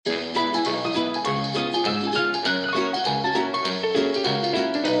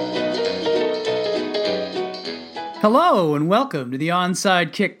Hello and welcome to the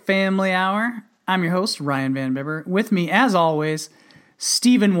Onside Kick Family Hour. I'm your host, Ryan Van Bibber. With me, as always,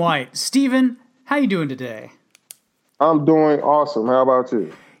 Stephen White. Stephen, how you doing today? I'm doing awesome. How about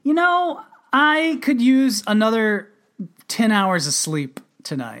you? You know, I could use another 10 hours of sleep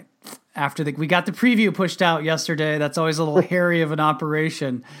tonight. We got the preview pushed out yesterday. That's always a little hairy of an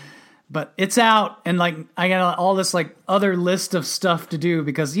operation. But it's out, and I got all this other list of stuff to do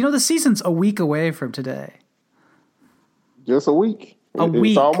because, the season's a week away from today. Just a week.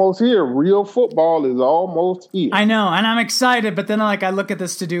 It's almost here. Real football is almost here. I know, and I'm excited, but then I look at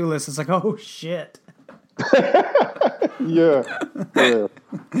this to-do list. It's like, oh, shit. Yeah. I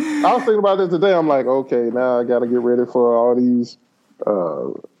was thinking about this today. I'm like, okay, now I got to get ready for all these,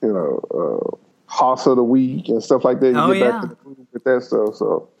 Hoss of the Week and stuff like that. You get back to the group with that stuff.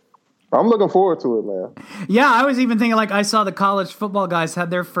 So I'm looking forward to it, man. Yeah, I was even thinking, I saw the college football guys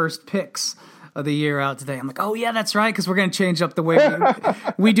had their first picks of the year out today. I'm like, oh yeah, that's right, because we're going to change up the way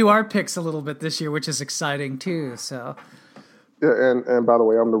we do our picks a little bit this year, which is exciting too. So, yeah, and by the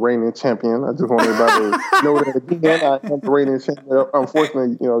way, I'm the reigning champion. I just want everybody to know that again. I am the reigning champion.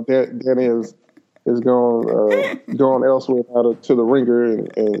 Unfortunately, Danny is going elsewhere out to the ringer,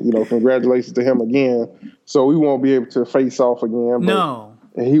 and congratulations to him again. So we won't be able to face off again. But no.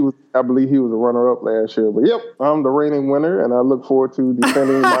 I believe he was a runner-up last year. But, yep, I'm the reigning winner, and I look forward to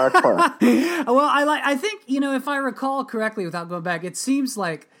defending my crown. Well, I think, if I recall correctly without going back, it seems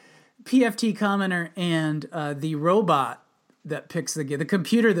like PFT Commenter and the robot that picks the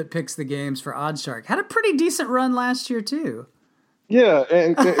computer that picks the games for OddsShark had a pretty decent run last year, too. Yeah.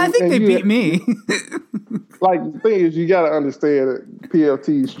 And I think they beat me. The thing is, you got to understand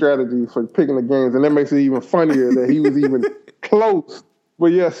PFT's strategy for picking the games, and that makes it even funnier that he was even close.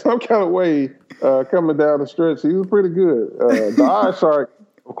 But yeah, some kind of way coming down the stretch, he was pretty good. The OddsShark,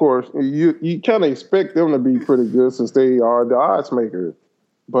 of course, you kind of expect them to be pretty good since they are the odds makers.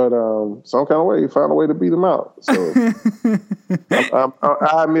 But some kind of way, he found a way to beat them out. So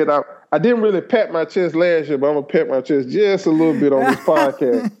I admit I didn't really pat my chest last year, but I'm gonna pat my chest just a little bit on this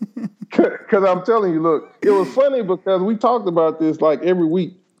podcast because I'm telling you, look, it was funny because we talked about this every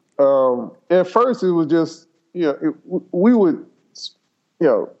week. At first, it was just we would.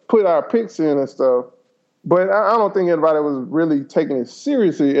 Put our picks in and stuff. But I don't think anybody was really taking it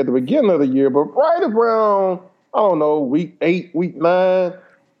seriously at the beginning of the year. But right around, week 8, week 9,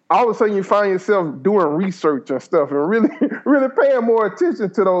 all of a sudden you find yourself doing research and stuff and really, really paying more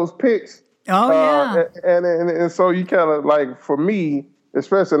attention to those picks. Oh, yeah. And so you kind of for me,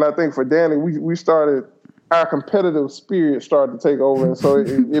 especially, and I think for Danny, we started, our competitive spirit started to take over, and so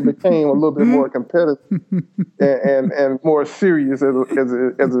it became a little bit more competitive and more serious as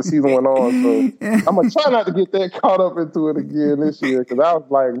the season went on. So I'm gonna try not to get that caught up into it again this year because I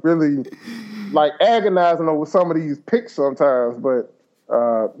was really agonizing over some of these picks sometimes. But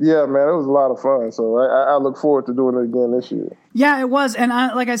yeah, man, it was a lot of fun. So I look forward to doing it again this year. Yeah, it was, and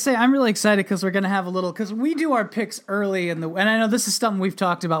I'm really excited because we're gonna have a little because we do our picks early and I know this is something we've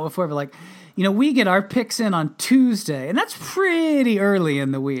talked about before, but we get our picks in on Tuesday, and that's pretty early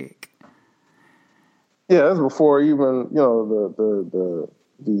in the week. Yeah, that's before even the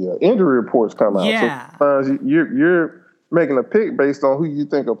injury reports come out. Yeah, so you're making a pick based on who you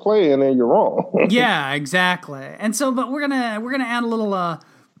think will play, and then you're wrong. Yeah, exactly. And so, but we're gonna add a little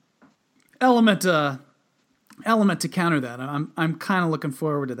element to counter that. I'm kind of looking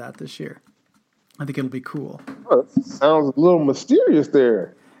forward to that this year. I think it'll be cool. Oh, sounds a little mysterious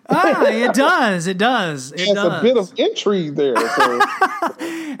there. It does. It does. There's a bit of intrigue there. So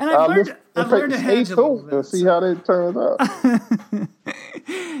and I've learned to hedge a little bit. And see how that turns out.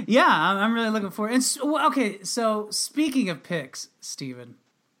 Yeah, I'm really looking forward. And okay, so speaking of picks, Stephen,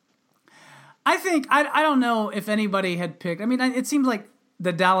 I think I don't know if anybody had picked. I mean, it seems like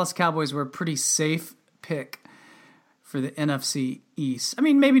the Dallas Cowboys were a pretty safe pick for the NFC East. I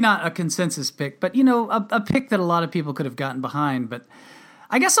mean, maybe not a consensus pick, but a pick that a lot of people could have gotten behind. But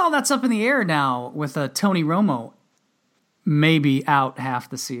I guess all that's up in the air now with Tony Romo maybe out half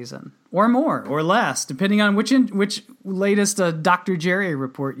the season or more or less, depending on which latest Dr. Jerry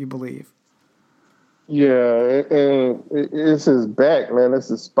report you believe. Yeah, and it's his back, man. It's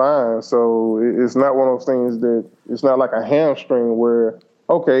his spine. So it's not one of those things that it's not like a hamstring where,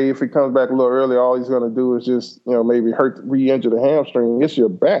 okay, if he comes back a little early, all he's going to do is just, maybe re-injure the hamstring. It's your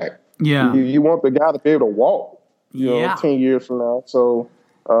back. Yeah. You want the guy to be able to walk, 10 years from now. So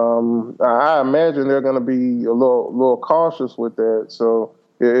I imagine they're going to be a little cautious with that. So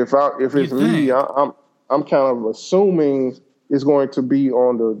if it's me, I'm kind of assuming it's going to be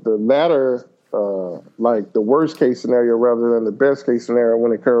on the latter, like the worst case scenario rather than the best case scenario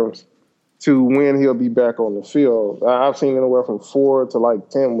when it comes to when he'll be back on the field. I've seen anywhere from 4 to like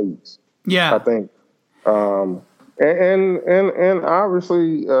 10 weeks. Yeah, I think. And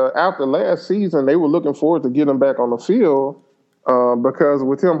obviously after last season, they were looking forward to getting him back on the field because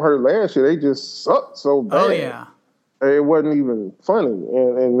with him hurt last year, they just sucked so bad. Oh yeah, it wasn't even funny,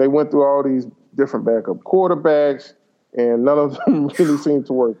 and they went through all these different backup quarterbacks, and none of them really seemed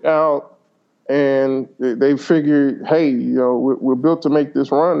to work out. And they figured, hey, we're built to make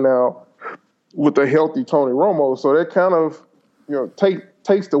this run now with a healthy Tony Romo. So that kind of,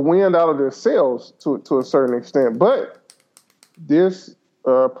 takes the wind out of their sails to a certain extent. But this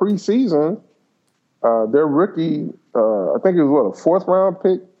preseason, their rookie, I think it was a 4th round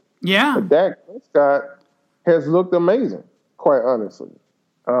pick. Yeah. Dak Prescott has looked amazing, quite honestly.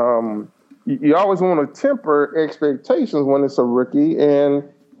 You always want to temper expectations when it's a rookie, and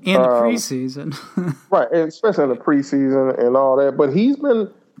in the preseason. Right, especially in the preseason and all that. But he's been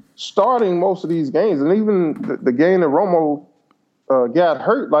starting most of these games. And even the game that Romo got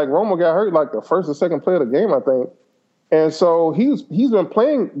hurt, like the first or second play of the game, I think. And so he's been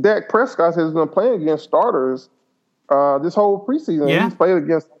playing, Dak Prescott has been playing against starters this whole preseason. Yeah. He's played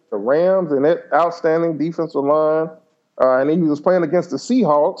against the Rams and that outstanding defensive line. And he was playing against the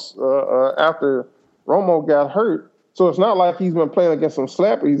Seahawks after Romo got hurt. So it's not like he's been playing against some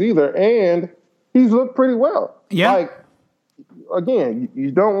slappies either. And he's looked pretty well. Yeah. Like, again,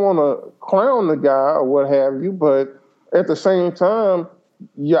 you don't want to clown the guy or what have you, but at the same time,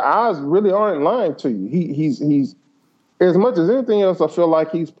 your eyes really aren't lying to you. He's as much as anything else, I feel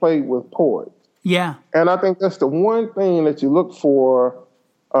like he's played with poise. Yeah. And I think that's the one thing that you look for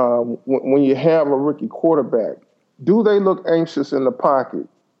when you have a rookie quarterback. Do they look anxious in the pocket?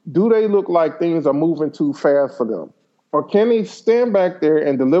 Do they look like things are moving too fast for them? Or can they stand back there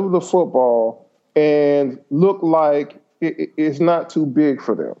and deliver the football and look like it's not too big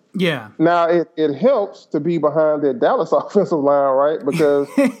for them? Yeah. Now, it helps to be behind that Dallas offensive line, right? Because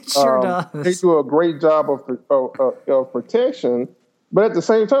it sure does. They do a great job of protection. But at the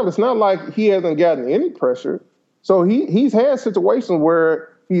same time, it's not like he hasn't gotten any pressure. So he's had situations where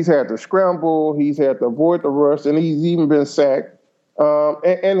he's had to scramble, he's had to avoid the rush, and he's even been sacked.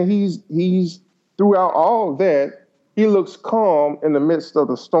 And he's throughout all of that, he looks calm in the midst of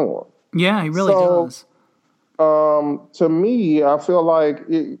the storm. Yeah, he really does. To me, I feel like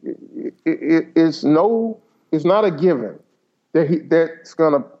it's not a given that's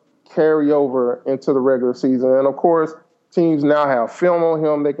going to carry over into the regular season. And of course, teams now have film on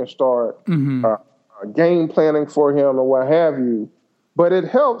him; they can start game planning for him and what have you. But it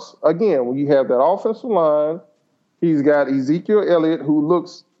helps again when you have that offensive line. He's got Ezekiel Elliott, who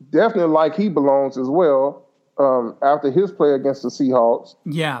looks definitely like he belongs as well after his play against the Seahawks.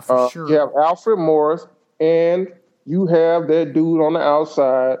 Yeah, for sure. You have Alfred Morris, and you have that dude on the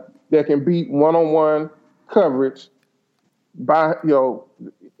outside that can beat one-on-one coverage by at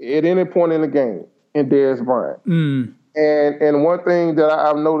any point in the game in Dez Bryant. And one thing that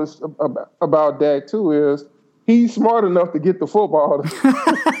I've noticed about Dak too is he's smart enough to get the football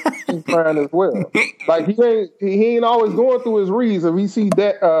to Bryant as well. Like he ain't always going through his reads. If he see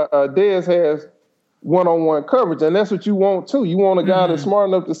that Dez has one-on-one coverage, and that's what you want too. You want a guy that's smart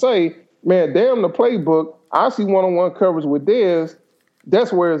enough to say, man, damn the playbook. I see one-on-one coverage with Dez.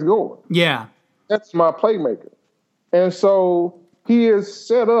 That's where it's going. Yeah. That's my playmaker. And so he is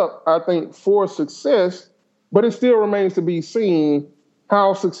set up, I think, for success, but it still remains to be seen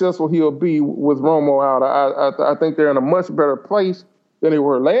how successful he'll be with Romo out. I think they're in a much better place than they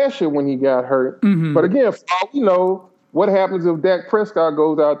were last year when he got hurt. But again, for all we know, what happens if Dak Prescott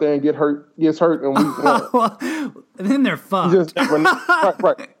goes out there and gets hurt in week 1? Well, then they're fucked.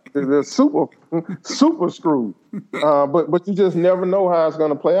 Right. They're super screwed. But you just never know how it's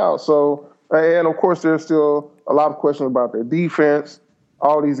going to play out. So, and of course, there's still a lot of questions about their defense.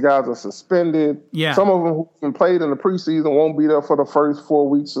 All these guys are suspended. Yeah. Some of them who played in the preseason won't be there for the first 4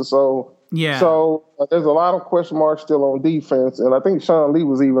 weeks or so. Yeah. So there's a lot of question marks still on defense. And I think Sean Lee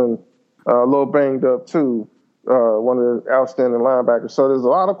was even a little banged up too, one of the outstanding linebackers. So there's a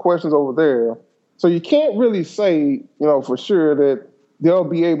lot of questions over there. So you can't really say, for sure that they'll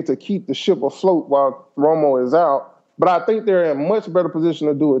be able to keep the ship afloat while Romo is out. But I think they're in a much better position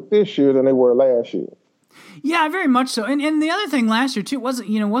to do it this year than they were last year. Yeah, very much so. And the other thing last year too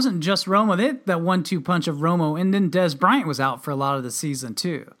wasn't just Romo. They had that 1-2 punch of Romo, and then Dez Bryant was out for a lot of the season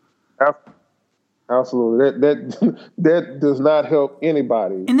too. Absolutely. That does not help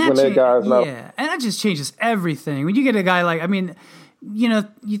anybody and when that guy is not. Yeah, and that just changes everything. When you get a guy like,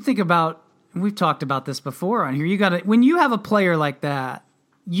 you think about, we've talked about this before on here. When you have a player like that,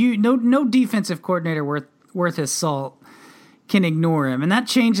 no defensive coordinator worth his salt can ignore him, and that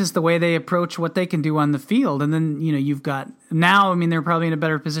changes the way they approach what they can do on the field. And then, you've got now, they're probably in a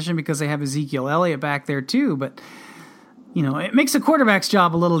better position because they have Ezekiel Elliott back there too, but it makes a quarterback's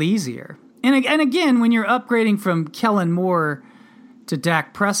job a little easier. And again, when you're upgrading from Kellen Moore to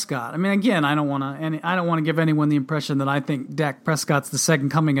Dak Prescott, again, I don't want to give anyone the impression that I think Dak Prescott's the second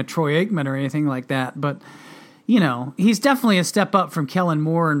coming of Troy Aikman or anything like that, but he's definitely a step up from Kellen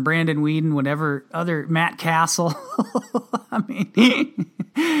Moore and Brandon Weeden, whatever other Matt Castle.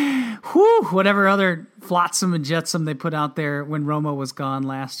 Whatever other flotsam and jetsam they put out there when Romo was gone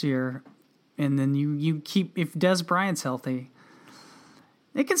last year. And then you keep, if Des Bryant's healthy,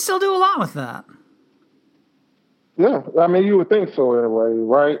 they can still do a lot with that. Yeah, you would think so anyway,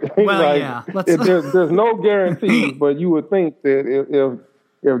 right? Well, yeah. There's no guarantees, but you would think that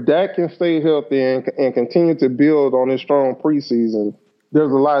if Dak can stay healthy and continue to build on his strong preseason,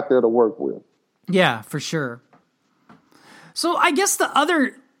 there's a lot there to work with. Yeah, for sure. So I guess the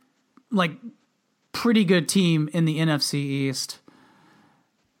other, pretty good team in the NFC East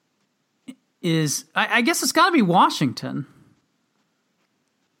is, I guess it's got to be Washington.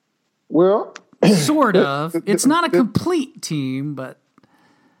 Well, sort of. It's not a complete team, but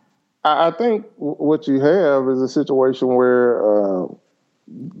I think what you have is a situation where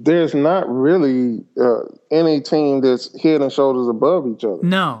there's not really any team that's head and shoulders above each other.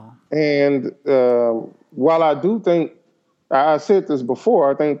 No. And while I do think, I said this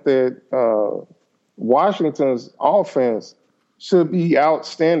before, I think that Washington's offense should be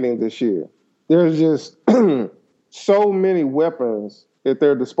outstanding this year. There's just so many weapons at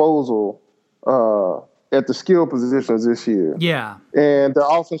their disposal at the skill positions this year. Yeah. And the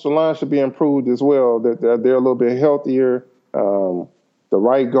offensive line should be improved as well, that they're a little bit healthier. The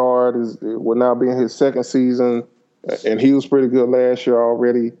right guard will now be in his second season, and he was pretty good last year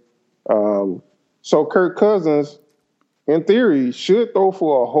already. So Kirk Cousins, in theory, should throw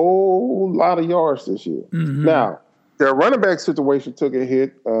for a whole lot of yards this year. Mm-hmm. Now, their running back situation took a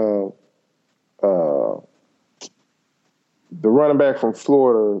hit. The running back from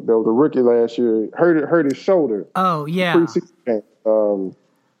Florida, that was a rookie last year, hurt his shoulder. Oh, yeah.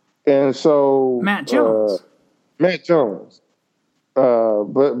 And so Matt Jones.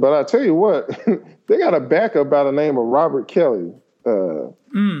 But I tell you what, they got a backup by the name of Robert Kelly.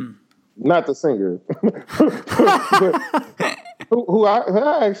 Not the singer, but who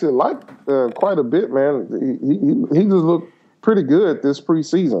I actually like quite a bit, man. He just looked pretty good this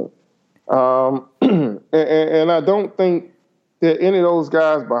preseason. And I don't think that any of those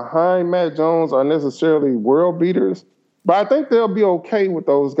guys behind Matt Jones are necessarily world beaters, but I think they'll be okay with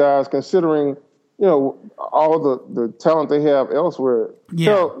those guys considering, all the talent they have elsewhere.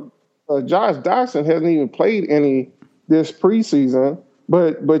 Yeah. Josh Doctson hasn't even played any this preseason,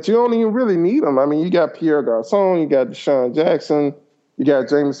 but you don't even really need them. You got Pierre Garçon, you got Deshaun Jackson, you got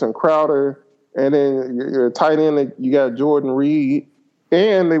Jamison Crowder, and then your tight end, you got Jordan Reed,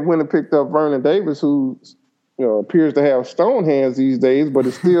 and they went and picked up Vernon Davis, who appears to have stone hands these days, but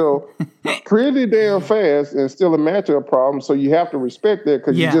is still pretty damn fast and still a matchup problem. So you have to respect that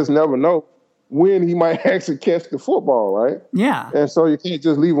because you just never know when he might actually catch the football, right? Yeah. And so you can't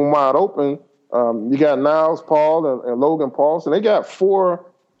just leave him wide open. You got Niles Paul and Logan Paulson. They got 4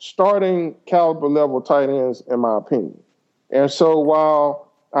 starting caliber level tight ends, in my opinion. And so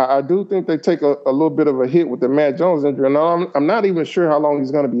while I do think they take a little bit of a hit with the Matt Jones injury, and I'm not even sure how long he's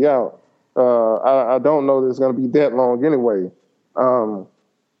going to be out. I don't know that it's going to be that long anyway.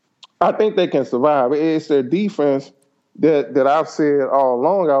 I think they can survive. It's their defense that I've said all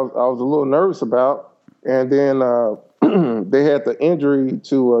along I was a little nervous about. And then they had the injury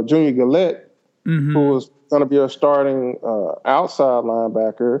to Junior Gillette, who was going to be a starting outside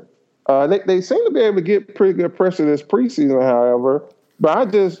linebacker. They seem to be able to get pretty good pressure this preseason, however.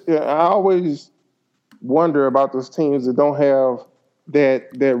 But I always wonder about those teams that don't have that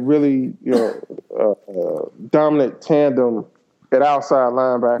really dominant tandem at outside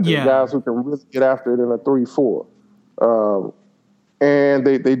linebacker, guys who can really get after it in a 3-4. And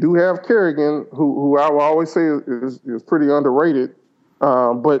they do have Kerrigan, who I will always say is pretty underrated.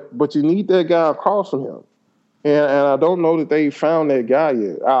 But you need that guy across from him. And I don't know that they found that guy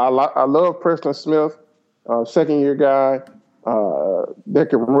yet. I love Preston Smith, second-year guy that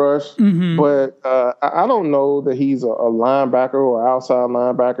can rush. Mm-hmm. But I don't know that he's a linebacker or outside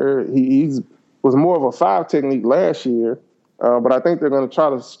linebacker. He was more of a 5 technique last year. But I think they're going to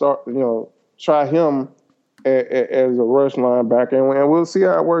try to try him as a rush linebacker, and we'll see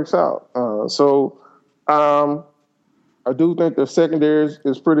how it works out. I do think the secondary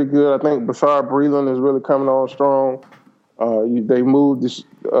is pretty good. I think Bashard Breeland is really coming on strong. They moved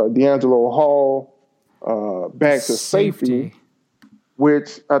D'Angelo Hall back to safety.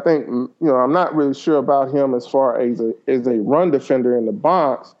 which I think, I'm not really sure about him as far as a run defender in the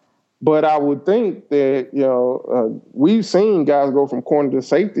box. But I would think that, we've seen guys go from corner to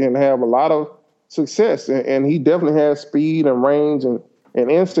safety and have a lot of success. And he definitely has speed and range and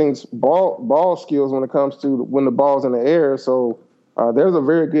instincts, ball skills when it comes to when the ball's in the air. So there's a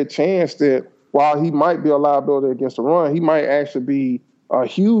very good chance that while he might be a liability against the run, he might actually be a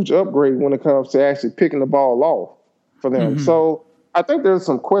huge upgrade when it comes to actually picking the ball off for them. Mm-hmm. So I think there's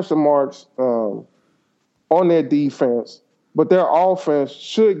some question marks on their defense, but their offense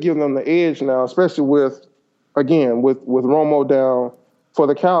should give them the edge now, especially with Romo down for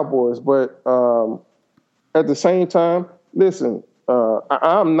the Cowboys. But at the same time, listen,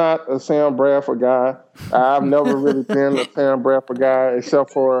 I'm not a Sam Bradford guy. I've never really been a Sam Bradford guy,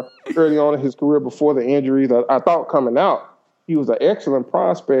 except for early on in his career before the injuries. I thought coming out, he was an excellent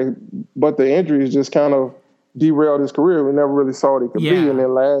prospect, but the injuries just kind of derailed his career. We never really saw what he could be. And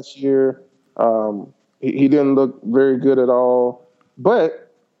then last year, he didn't look very good at all.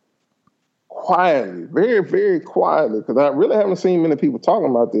 But quietly, very, very quietly, because I really haven't seen many people talking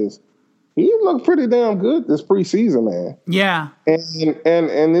about this, he looked pretty damn good this preseason, man. Yeah.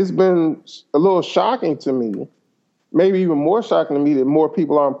 And it's been a little shocking to me, maybe even more shocking to me that more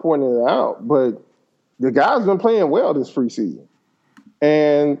people aren't pointing it out. But the guy's been playing well this preseason.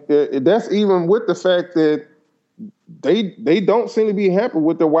 And that's even with the fact that they don't seem to be happy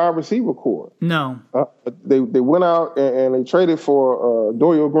with their wide receiver core. No. They went out and they traded for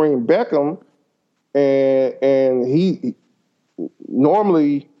Dorial Green Beckham, and he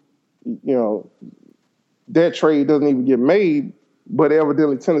normally, that trade doesn't even get made, but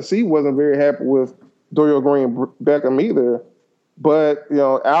evidently Tennessee wasn't very happy with Dorial Green Beckham either. But,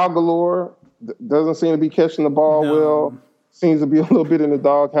 Al Galore doesn't seem to be catching the ball well, seems to be a little bit in the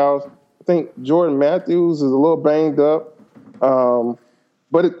doghouse. I think Jordan Matthews is a little banged up.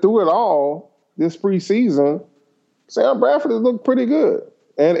 But through it all, this preseason, Sam Bradford has looked pretty good.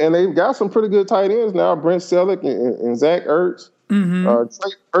 And they've got some pretty good tight ends now, Brent Selleck and Zach Ertz. Mm-hmm.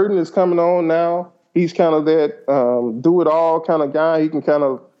 Trey Burton is coming on now. He's kind of that do-it-all kind of guy. He can kind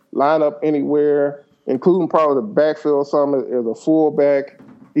of line up anywhere, including probably the backfield some as a fullback.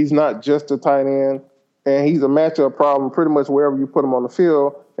 He's not just a tight end. And he's a matchup problem pretty much wherever you put him on the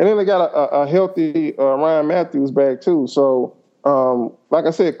field. And then they got a healthy Ryan Matthews back too. So, like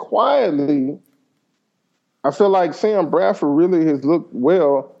I said, quietly, I feel like Sam Bradford really has looked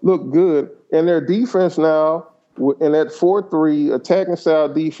good. And their defense now, in that 4-3 attacking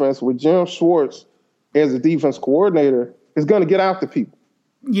style defense with Jim Schwartz as a defense coordinator, is going to get after people.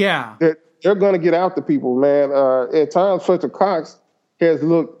 Yeah. They're going to get after people, man. At times, Fletcher Cox has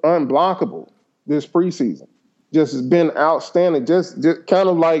looked unblockable this preseason. Just has been outstanding. Just kind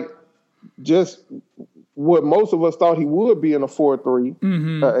of like just what most of us thought he would be in a 4-3.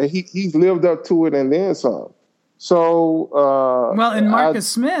 Mm-hmm. He's lived up to it and then some. So and Marcus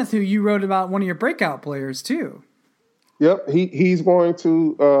Smith, who you wrote about, one of your breakout players too. Yep, he's going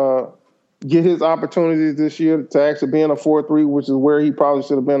to get his opportunities this year to actually be in a 4-3, which is where he probably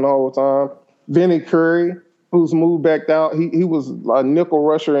should have been the whole time. Vinny Curry, who's moved back out, he was a nickel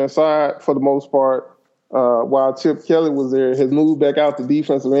rusher inside for the most part. While Chip Kelly was there, has moved back out to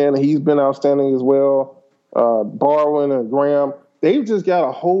defensive end, and he's been outstanding as well. Barwin and Graham, they've just got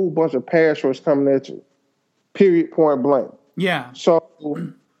a whole bunch of pass rush coming at you, period, point blank. Yeah. So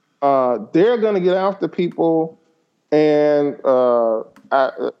they're going to get after people, and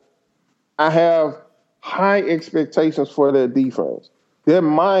I have high expectations for their defense. They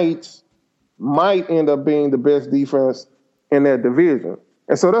might end up being the best defense in their division.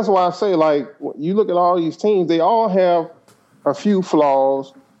 And so that's why I say, like, you look at all these teams, they all have a few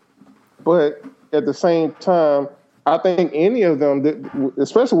flaws, but at the same time, I think any of them,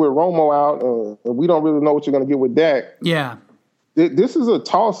 especially with Romo out, and we don't really know what you're going to get with Dak. Yeah. This is a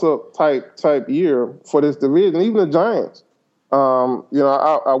toss-up type year for this division, even the Giants.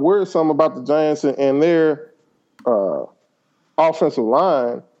 I worry some about the Giants and their offensive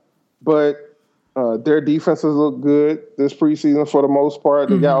line, but their defenses look good this preseason for the most part.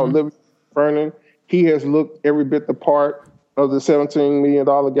 They got Olivia Vernon. He has looked every bit the part of the $17 million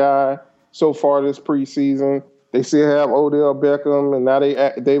guy so far this preseason. They still have Odell Beckham, and now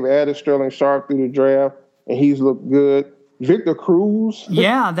they've added Sterling Sharp through the draft, and he's looked good. Victor Cruz.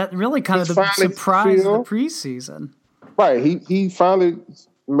 Yeah, that really kind of surprised the preseason. Right. He finally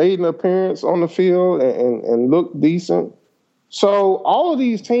made an appearance on the field and looked decent. So all of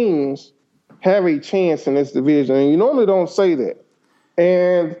these teams have a chance in this division, and you normally don't say that.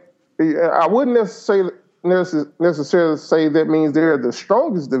 And I wouldn't necessarily necessarily say that means they're the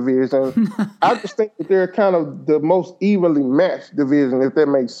strongest division. I just think that they're kind of the most evenly matched division, if that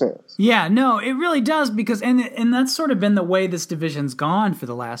makes sense. Yeah, no, it really does, because and that's sort of been the way this division's gone for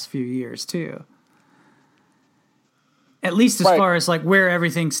the last few years too. At least as far as like where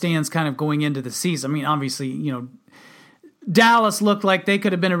everything stands kind of going into the season. I mean, obviously, you know, Dallas looked like they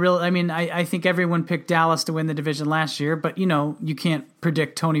could have been I think everyone picked Dallas to win the division last year, but, you know, you can't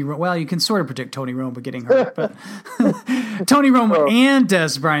predict Tony Romo. Well, you can sort of predict Tony Romo getting hurt, but Tony Romo and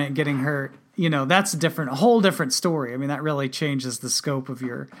Des Bryant getting hurt, you know, that's a whole different story. I mean, that really changes the scope of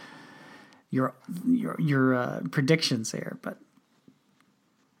your predictions there, but.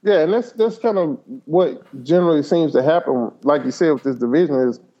 Yeah, and that's kind of what generally seems to happen, like you said, with this division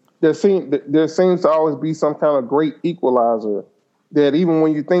is there seems to always be some kind of great equalizer that even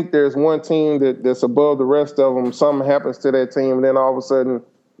when you think there's one team that's above the rest of them, something happens to that team, and then all of a sudden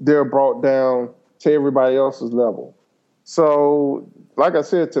they're brought down to everybody else's level. So, like I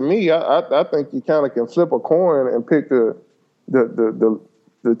said, to me, I think you kind of can flip a coin and pick the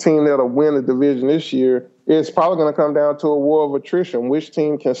team that'll win the division this year. It's probably going to come down to a war of attrition. Which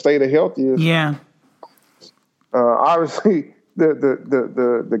team can stay the healthiest? Yeah. Obviously,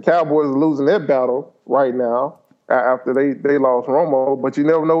 the Cowboys are losing that battle right now after they lost Romo, but you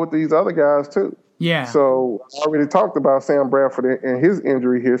never know with these other guys too. Yeah. So I already talked about Sam Bradford and his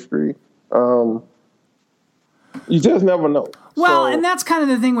injury history. You just never know. Well, and that's kind of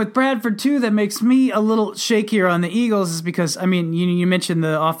the thing with Bradford, too, that makes me a little shakier on the Eagles is because, I mean, you mentioned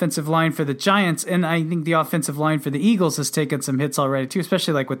the offensive line for the Giants, and I think the offensive line for the Eagles has taken some hits already, too,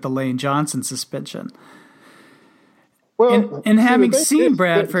 especially like with the Lane Johnson suspension. Well, and having seen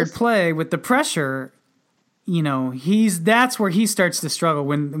Bradford play with the pressure, you know, that's where he starts to struggle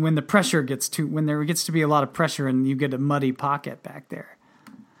when the pressure when there gets to be a lot of pressure and you get a muddy pocket back there.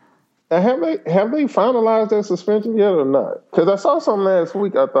 Have they finalized that suspension yet or not? Because I saw something last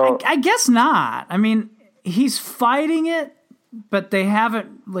week. I thought I guess not. I mean, he's fighting it, but they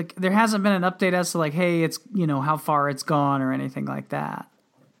haven't there hasn't been an update as to like, hey, it's how far it's gone or anything like that.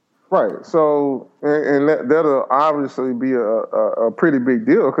 Right. So, and that'll obviously be a pretty big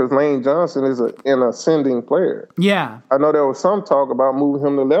deal because Lane Johnson is an ascending player. Yeah. I know there was some talk about moving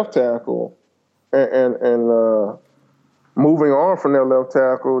him to left tackle, and moving on from their left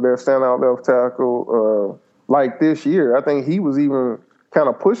tackle, their standout left tackle, like this year. I think he was even kind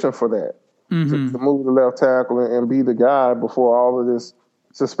of pushing for that, to move to left tackle and be the guy before all of this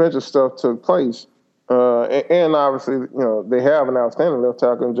suspension stuff took place. And obviously, they have an outstanding left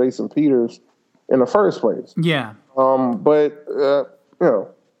tackle in Jason Peters in the first place. Yeah. But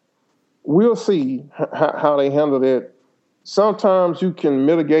we'll see how they handle it. Sometimes you can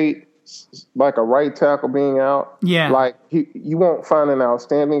mitigate like a right tackle being out. Yeah. Like you won't find an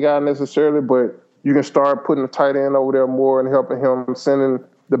outstanding guy necessarily, but you can start putting the tight end over there more and helping him, sending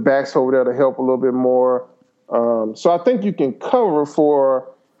the backs over there to help a little bit more. So I think you can cover for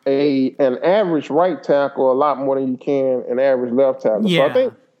an average right tackle a lot more than you can an average left tackle. Yeah. So I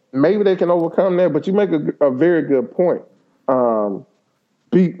think maybe they can overcome that, but you make a very good point.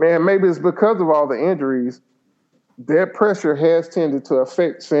 Maybe it's because of all the injuries. That pressure has tended to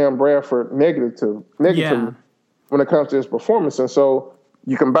affect Sam Bradford negatively when it comes to his performance. And so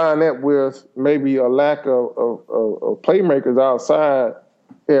you combine that with maybe a lack of playmakers outside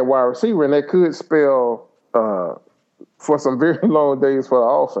at wide receiver, and that could spell for some very long days for the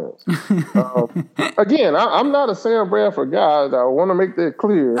offense. Again, I'm not a Sam Bradford guy. I want to make that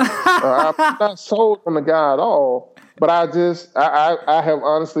clear. I'm not sold on the guy at all. But I have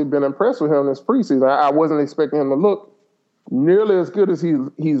honestly been impressed with him this preseason. I wasn't expecting him to look nearly as good as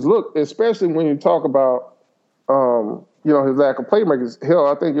he's looked, especially when you talk about his lack of playmakers. Hell,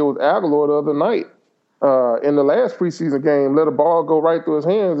 I think it was Aguilar the other night in the last preseason game, let a ball go right through his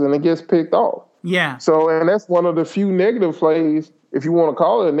hands and it gets picked off. Yeah. So, and that's one of the few negative plays, if you want to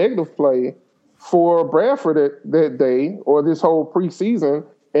call it a negative play, for Bradford that day or this whole preseason.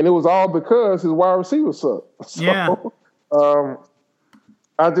 And it was all because his wide receiver sucked. So, yeah.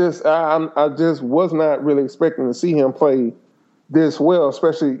 I just was not really expecting to see him play this well,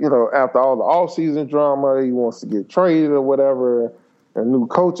 especially, after all the offseason drama. He wants to get traded or whatever, a new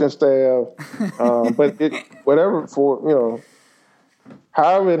coaching staff. But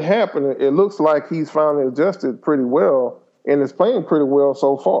however it happened, it looks like he's finally adjusted pretty well and is playing pretty well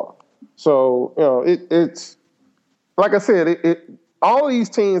so far. So, it's like I said, all these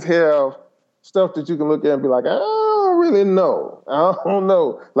teams have stuff that you can look at and be like, I don't really know. I don't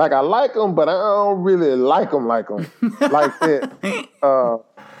know. Like, I like them, but I don't really like them like that.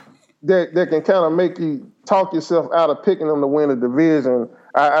 That can kind of make you talk yourself out of picking them to win a division.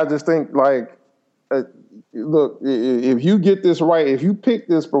 I just think, look, if you get this right, if you pick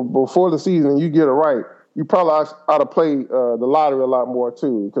this before the season and you get it right, you probably ought to play the lottery a lot more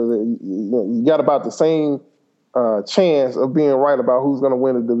too, because you got about the same chance of being right about who's going to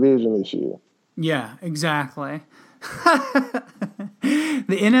win the division this year. Yeah, exactly.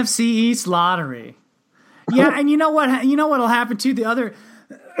 The NFC East lottery. Yeah, and you know what? You know what'll happen too. The other,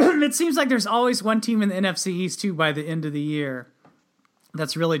 it seems like there's always one team in the NFC East too by the end of the year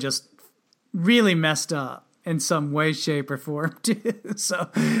that's really just really messed up in some way, shape, or form too. So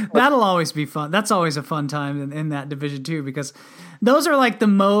that'll always be fun. That's always a fun time in that division too, because those are like the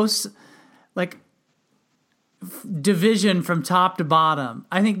most like division from top to bottom.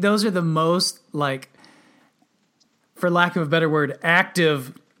 I think those are the most like, for lack of a better word,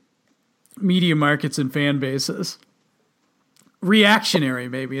 active media markets and fan bases. Reactionary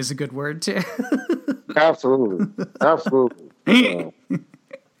maybe is a good word too. Absolutely.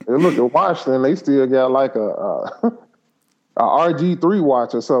 And look at Washington; they still got like a RG3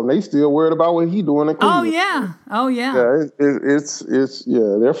 watch or something. They still worried about what he doing in Cleveland. Oh yeah. Yeah, it's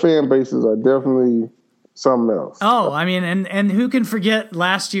their fan bases are definitely something else. Oh, I mean, and who can forget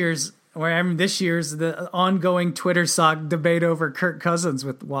last year's, or I mean this year's, the ongoing Twitter sock debate over Kirk Cousins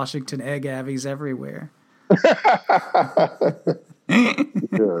with Washington egg avies everywhere.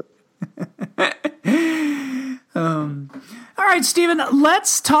 Yeah. All right, Stephen,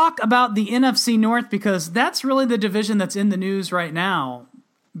 let's talk about the NFC North, because that's really the division that's in the news right now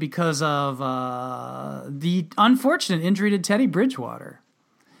because of the unfortunate injury to Teddy Bridgewater.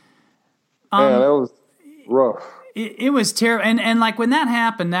 Yeah, that was rough. It was terrible. And like when that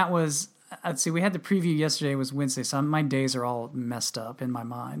happened, that was, let's see, we had the preview yesterday, it was Wednesday, so my days are all messed up in my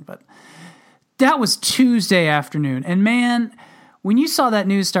mind. But that was Tuesday afternoon. And man, when you saw that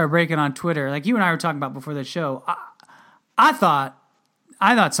news start breaking on Twitter, like you and I were talking about before the show, I thought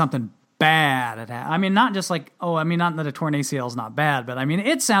something bad had happened. I mean, not just like, not that a torn ACL is not bad, but I mean,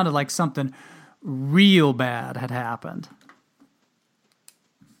 it sounded like something real bad had happened.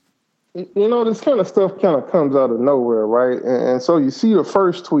 You know, this kind of stuff kind of comes out of nowhere, right? And so you see the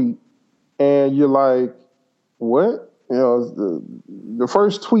first tweet, and you're like, what? You know, the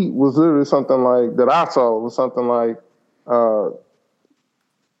first tweet was literally something like, that I saw was something like,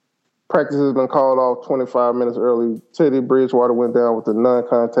 practice has been called off 25 minutes early. Teddy Bridgewater went down with a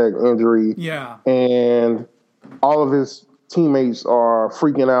non-contact injury. Yeah. And all of his teammates are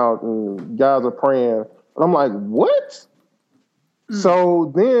freaking out and guys are praying. And I'm like, what?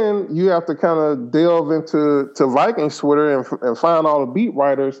 So then you have to kind of delve into Vikings Twitter and find all the beat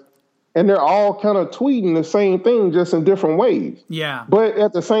writers, and they're all kind of tweeting the same thing, just in different ways. Yeah. But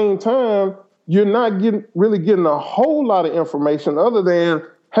at the same time, you're not really getting a whole lot of information other than,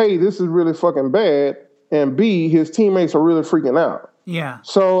 hey, this is really fucking bad, and B, his teammates are really freaking out. Yeah.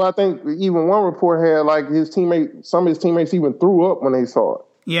 So I think even one report had like some of his teammates even threw up when they saw it.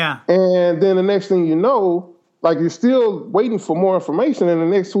 Yeah. And then the next thing you know, like you're still waiting for more information, and the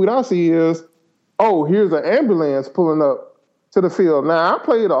next tweet I see is, oh, here's an ambulance pulling up to the field. Now, I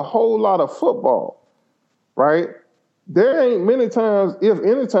played a whole lot of football, right? There ain't many times, if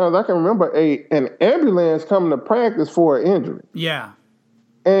any times, I can remember an ambulance coming to practice for an injury. Yeah.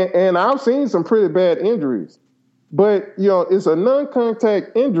 And I've seen some pretty bad injuries. But, you know, it's a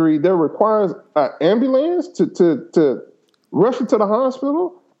non-contact injury that requires an ambulance to rush you to the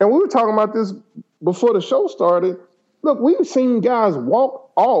hospital. And we were talking about this before the show started. Look, we've seen guys walk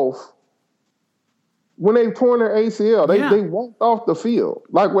off when they've torn their ACL. They walked off the field,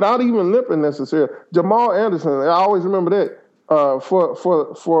 like without even limping necessarily. Jamal Anderson, I always remember that, for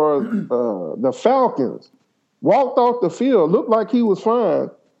the Falcons, walked off the field, looked like he was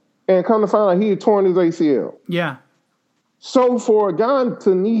fine, and come to find out he had torn his ACL. Yeah. So for a guy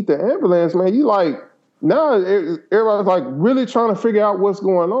to need the ambulance, man, you like, now everybody's like really trying to figure out what's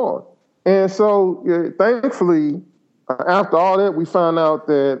going on. And so thankfully, after all that, we found out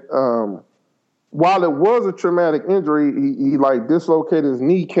that while it was a traumatic injury, he like dislocated his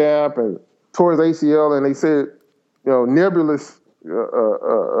kneecap and tore his ACL, and they said, you know, nebulous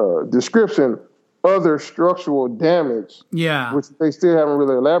description, other structural damage, which they still haven't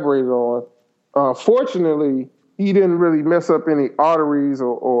really elaborated on. Fortunately, he didn't really mess up any arteries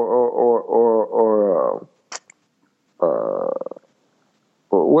or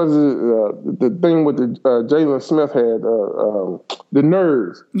what is it? The thing with the Jalen Smith had the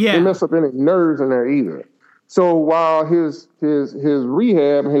nerves. Yeah, they messed up any nerves in there either. So while his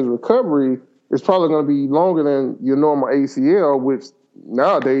rehab and his recovery is probably going to be longer than your normal ACL, which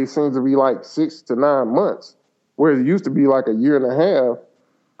nowadays seems to be like 6 to 9 months, whereas it used to be like a year and a half.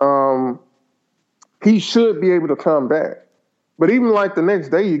 He should be able to come back. But even like the next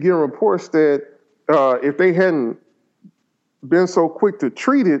day, you're getting reports that if they hadn't been so quick to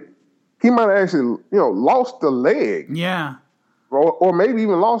treat it, he might have actually, lost a leg. Yeah. Or maybe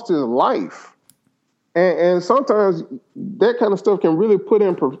even lost his life. And sometimes that kind of stuff can really put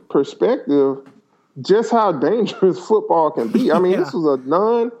in perspective just how dangerous football can be. I mean, This was a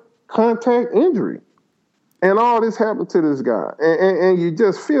non-contact injury. And all this happened to this guy. And you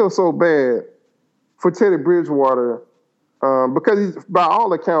just feel so bad for Teddy Bridgewater because by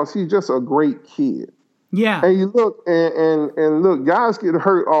all accounts, he's just a great kid. Yeah. And you look, and look, guys get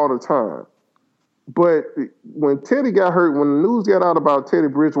hurt all the time. But when Teddy got hurt, when the news got out about Teddy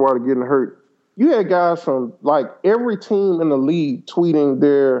Bridgewater getting hurt, you had guys from like every team in the league tweeting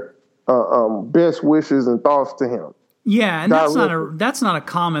their best wishes and thoughts to him. Yeah, and that's not a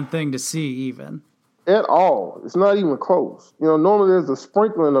common thing to see even. At all. It's not even close. Normally there's a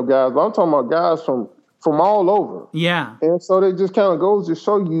sprinkling of guys, but I'm talking about guys from all over. Yeah. And so that just kind of goes to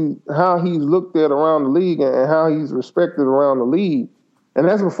show you how he's looked at around the league and how he's respected around the league. And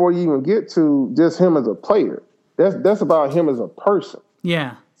that's before you even get to just him as a player. That's about him as a person.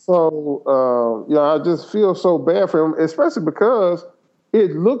 Yeah. So, I just feel so bad for him, especially because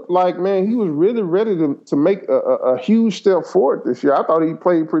it looked like, man, he was really ready to make a huge step forward this year. I thought he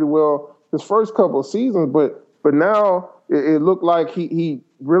played pretty well his first couple of seasons, but now it looked like he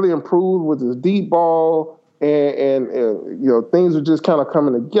really improved with his deep ball, and things were just kind of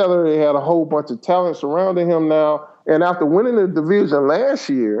coming together. They had a whole bunch of talent surrounding him now. And after winning the division last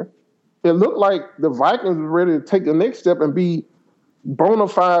year, it looked like the Vikings were ready to take the next step and be bona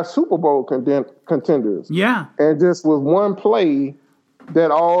fide Super Bowl contenders. Yeah. And just with one play,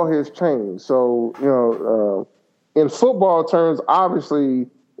 that all has changed. So, in football terms, obviously,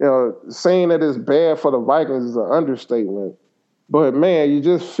 saying that it's bad for the Vikings is an understatement. But, man, you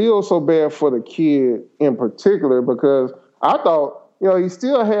just feel so bad for the kid in particular because I thought, he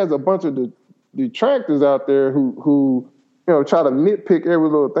still has a bunch of detractors out there who try to nitpick every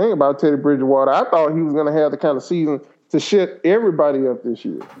little thing about Teddy Bridgewater. I thought he was going to have the kind of season to shut everybody up this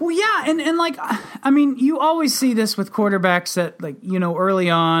year. Well, yeah, and like, I mean, you always see this with quarterbacks that, like, early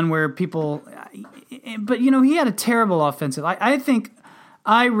on where people, but, he had a terrible offensive. I think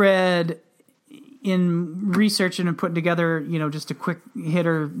I read in researching and putting together, just a quick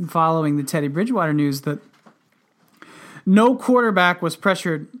hitter following the Teddy Bridgewater news that no quarterback was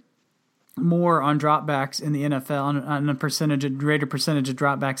pressured more on dropbacks in the NFL, on a greater percentage of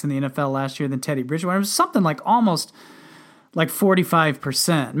dropbacks in the NFL last year than Teddy Bridgewater. It was something like almost like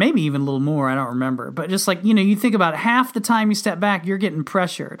 45%, maybe even a little more, I don't remember. But just like, you think about half the time you step back, you're getting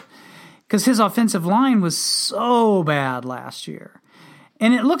pressured because his offensive line was so bad last year.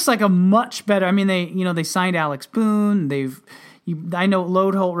 And it looks like a much better, I mean, they signed Alex Boone, I know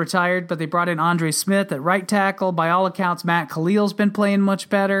Lodeholt retired, but they brought in Andre Smith at right tackle. By all accounts, Matt Khalil's been playing much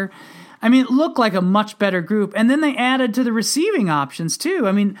better. I mean, it looked like a much better group. And then they added to the receiving options, too.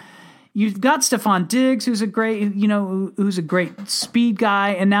 I mean, you've got Stephon Diggs, who's a great speed guy,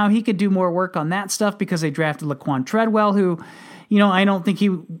 and now he could do more work on that stuff because they drafted Laquan Treadwell, who, I don't think he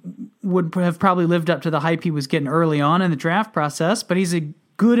would have probably lived up to the hype he was getting early on in the draft process, but he's a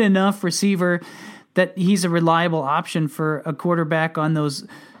good enough receiver that he's a reliable option for a quarterback on those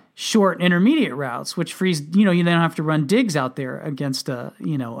short intermediate routes, which frees, you don't have to run Diggs out there against, in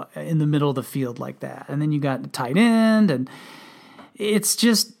the middle of the field like that. And then you got the tight end, and it's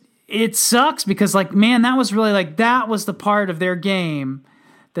just, it sucks because, like, man, that was the part of their game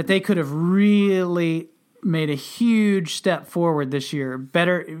that they could have really made a huge step forward this year.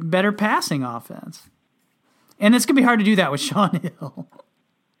 Better passing offense. And it's going to be hard to do that with Sean Hill.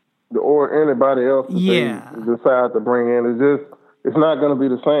 Or anybody else that they decide to bring in. It's not going to be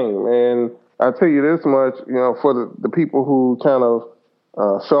the same. And I tell you this much, for the people who kind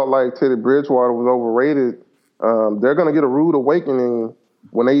of felt like Teddy Bridgewater was overrated, they're going to get a rude awakening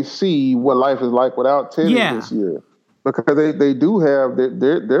when they see what life is like without Teddy this year. Because they do have,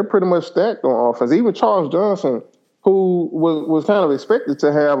 they're pretty much stacked on offense. Even Charles Johnson, who was kind of expected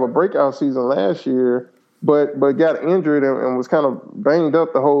to have a breakout season last year, but got injured and was kind of banged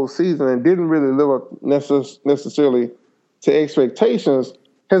up the whole season and didn't really live up necessarily to expectations,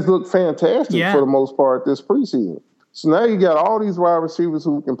 has looked fantastic for the most part this preseason. So now you got all these wide receivers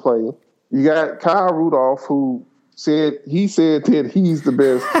who can play. You got Kyle Rudolph, who said that he's the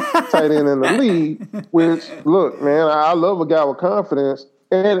best tight end in the league, which, look, man, I love a guy with confidence.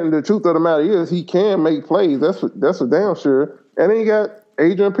 And the truth of the matter is he can make plays. That's for damn sure. And then you got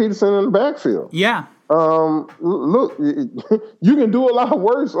Adrian Peterson in the backfield. Yeah. Look, you can do a lot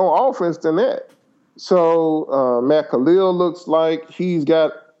worse on offense than that. So Matt Khalil looks like he's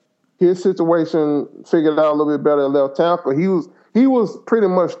got his situation figured out a little bit better at left tackle. he was pretty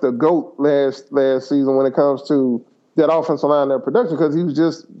much the GOAT last season when it comes to that offensive line, that production, because he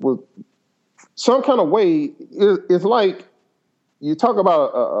was some kind of way. It's like you talk about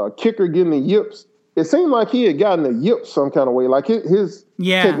a kicker getting the yips. It seemed like he had gotten the yips some kind of way. Like his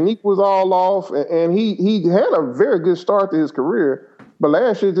technique was all off, and he had a very good start to his career. But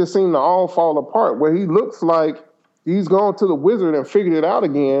last year just seemed to all fall apart, where he looks like he's gone to the wizard and figured it out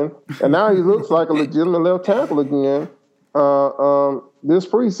again, and now he looks like a legitimate left tackle again this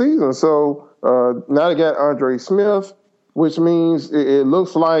preseason. So now they got Andre Smith, which means it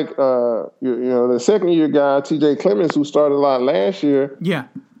looks like the second-year guy, T.J. Clemens, who started a lot last year,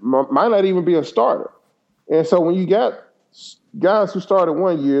 might not even be a starter. And so when you got guys who started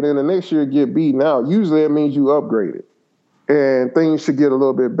one year and then the next year get beaten out, usually that means you upgraded, and things should get a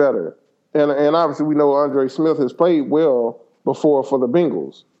little bit better. And obviously we know Andre Smith has played well before for the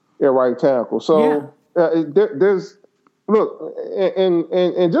Bengals at right tackle. So there's look,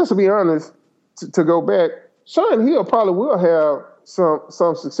 and just to be honest, to go back, Sean Hill probably will have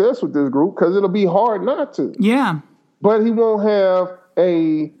some success with this group because it'll be hard not to. Yeah. But he won't have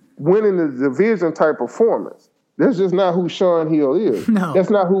a winning the division type performance. That's just not who Sean Hill is. No. That's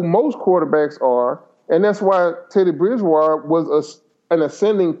not who most quarterbacks are. And that's why Teddy Bridgewater was an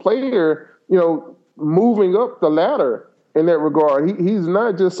ascending player, moving up the ladder in that regard. He's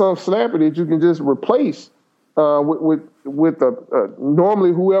not just some slapper that you can just replace with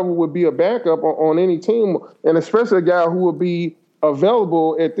normally whoever would be a backup on any team, and especially a guy who would be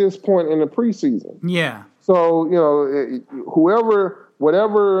available at this point in the preseason. Yeah. So,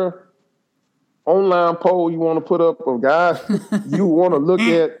 whatever online poll you want to put up of guys you want to look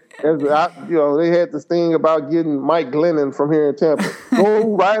at, they had this thing about getting Mike Glennon from here in Tampa.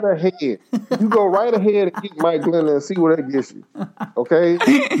 Go right ahead. You go right ahead and get Mike Glennon and see where that gets you. Okay?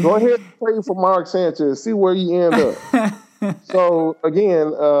 Go ahead and trade for Mark Sanchez. See where you end up. So,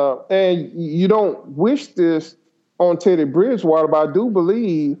 again, and you don't wish this on Teddy Bridgewater, but I do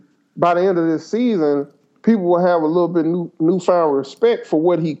believe by the end of this season, people will have a little bit newfound respect for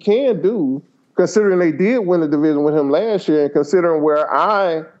what he can do, considering they did win the division with him last year and considering where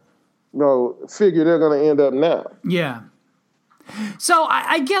I figure they're going to end up now. Yeah. So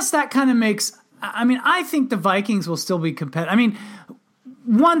I guess that kind of makes – I think the Vikings will still be competitive.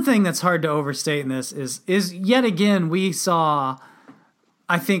 One thing that's hard to overstate in this is yet again we saw,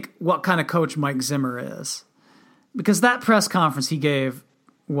 I think, what kind of coach Mike Zimmer is. Because that press conference he gave,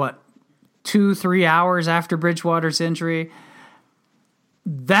 2-3 hours after Bridgewater's injury,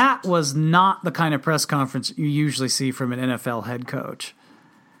 that was not the kind of press conference you usually see from an NFL head coach,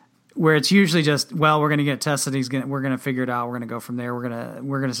 where it's usually just, we're going to get tested. We're going to figure it out. We're going to go from there. We're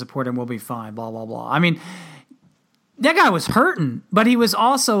going to support him. We'll be fine. Blah blah blah. That guy was hurting, but he was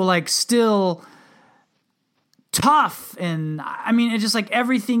also still tough, and it's just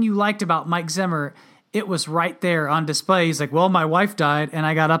everything you liked about Mike Zimmer. It was right there on display. He's like, my wife died, and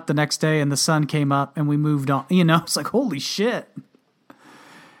I got up the next day, and the sun came up, and we moved on. It's like, holy shit.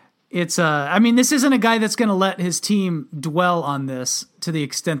 It's this isn't a guy that's going to let his team dwell on this to the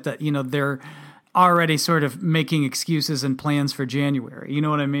extent that, they're already sort of making excuses and plans for January. You know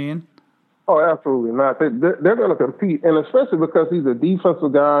what I mean? Oh, absolutely not. They're going to compete, and especially because he's a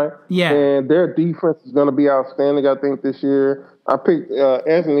defensive guy. Yeah. And their defense is going to be outstanding, I think, this year. I picked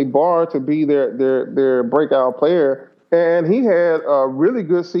Anthony Barr to be their breakout player, and he had a really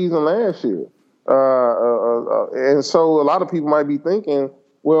good season last year. And so a lot of people might be thinking,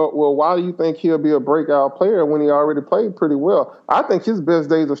 well, why do you think he'll be a breakout player when he already played pretty well? I think his best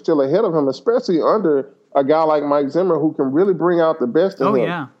days are still ahead of him, especially under a guy like Mike Zimmer who can really bring out the best in him.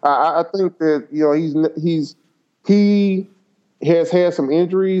 Yeah. I think that he has had some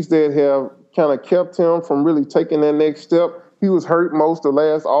injuries that have kind of kept him from really taking that next step. He was hurt most of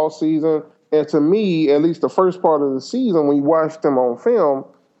last offseason, and to me, at least the first part of the season, when you watched him on film,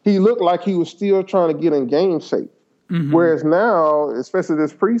 he looked like he was still trying to get in game shape. Mm-hmm. Whereas now, especially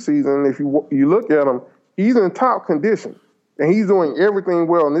this preseason, if you look at him, he's in top condition, and he's doing everything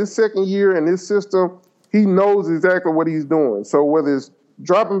well. In this second year in this system, he knows exactly what he's doing. So whether it's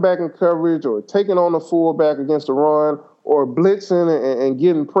dropping back in coverage or taking on the fullback against the run or blitzing and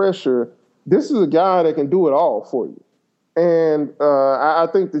getting pressure, this is a guy that can do it all for you. And I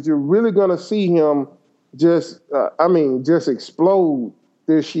think that you're really going to see him just explode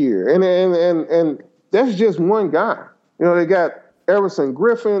this year. And that's just one guy. They got Everson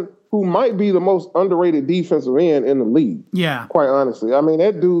Griffin, who might be the most underrated defensive end in the league. Yeah. Quite honestly.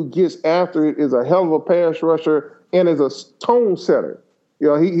 That dude gets after it, is a hell of a pass rusher, and is a tone setter.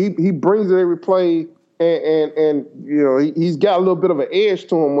 He brings it every play, and he's got a little bit of an edge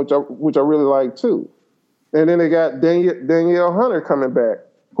to him, which I really like too. And then they got Danielle Hunter coming back,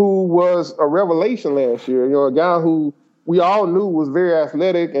 who was a revelation last year. A guy who we all knew was very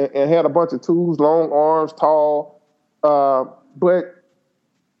athletic and had a bunch of tools, long arms, tall. But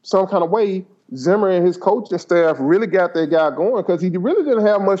some kind of way, Zimmer and his coaching staff really got that guy going because he really didn't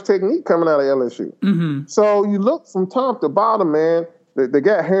have much technique coming out of LSU. Mm-hmm. So you look from top to bottom, man, they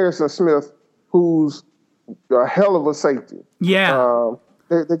got Harrison Smith, who's a hell of a safety. Yeah.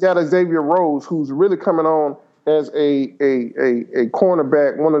 They got Xavier Rhodes, who's really coming on as a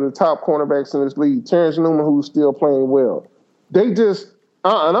cornerback, one of the top cornerbacks in this league. Terrence Newman, who's still playing well. They just,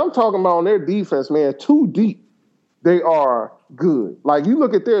 and I'm talking about on their defense, man, too deep. They are good. Like, you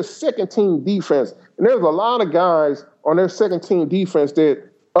look at their second-team defense, and there's a lot of guys on their second-team defense that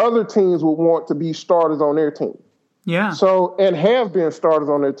other teams would want to be starters on their team. Yeah. So, and have been starters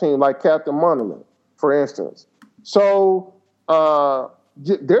on their team, like Captain Monument, for instance. So,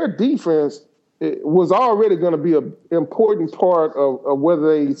 their defense was already going to be an important part of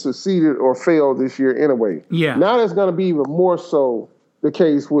whether they succeeded or failed this year anyway. Yeah. Now that's going to be even more so the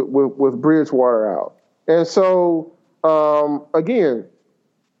case with Bridgewater out. And so, again,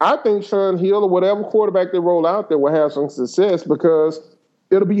 I think Sean Hill or whatever quarterback they roll out there will have some success because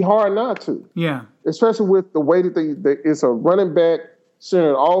it'll be hard not to. Yeah. Especially with the way that it's a running back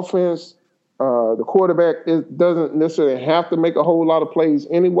centered offense. The quarterback doesn't necessarily have to make a whole lot of plays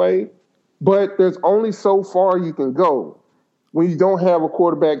anyway, but there's only so far you can go when you don't have a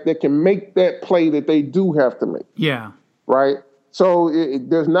quarterback that can make that play that they do have to make. Yeah. Right? So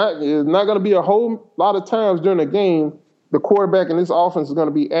there's not going to be a whole lot of times during the game the quarterback in this offense is going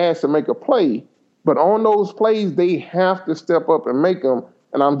to be asked to make a play, but on those plays they have to step up and make them.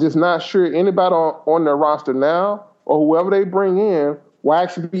 And I'm just not sure anybody on their roster now or whoever they bring in will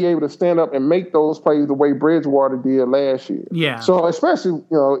actually be able to stand up and make those plays the way Bridgewater did last year. Yeah. So especially,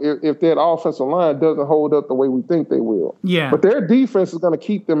 if that offensive line doesn't hold up the way we think they will. Yeah. But their defense is going to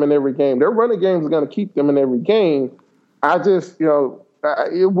keep them in every game. Their running game is going to keep them in every game. I just,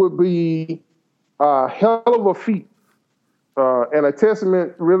 it would be a hell of a feat and a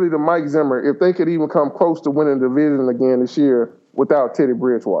testament really to Mike Zimmer if they could even come close to winning the division again this year without Teddy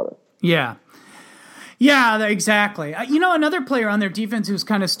Bridgewater. Yeah. Yeah, exactly. Another player on their defense who's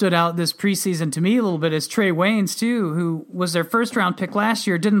kind of stood out this preseason to me a little bit is Trey Waynes, too, who was their first-round pick last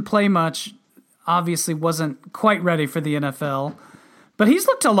year, didn't play much, obviously wasn't quite ready for the NFL, but he's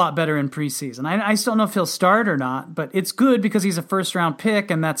looked a lot better in preseason. I still don't know if he'll start or not, but it's good because he's a first-round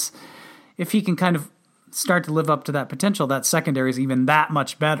pick, and that's if he can kind of start to live up to that potential, that secondary is even that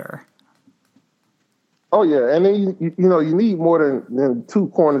much better. Oh, yeah, and then, you need more than two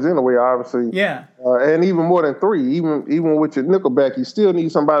corners anyway, obviously. Yeah. And even more than three. Even with your nickelback, you still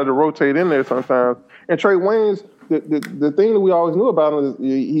need somebody to rotate in there sometimes. And Trey Waynes, the thing that we always knew about him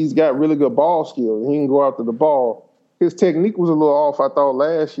is he's got really good ball skills. He can go after the ball. His technique was a little off, I thought,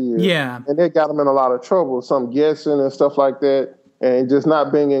 last year. Yeah. And that got him in a lot of trouble, some guessing and stuff like that, and just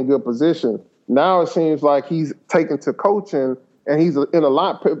not being in good position. Now it seems like he's taken to coaching, and he's in a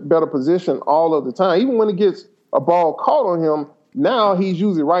lot better position all of the time. Even when he gets a ball caught on him, now he's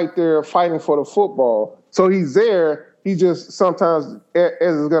usually right there fighting for the football. So he's there. He just sometimes, as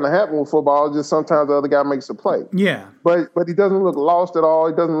is going to happen with football, just sometimes the other guy makes a play. Yeah. But he doesn't look lost at all.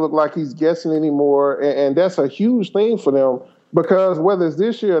 He doesn't look like he's guessing anymore. And that's a huge thing for them because whether it's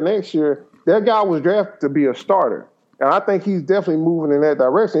this year or next year, that guy was drafted to be a starter. And I think he's definitely moving in that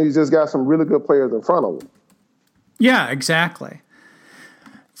direction. He's just got some really good players in front of him. Yeah, exactly.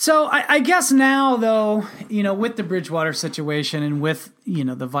 So I guess now, though, with the Bridgewater situation and with,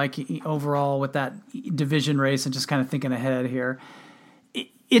 the Viking overall with that division race and just kind of thinking ahead here,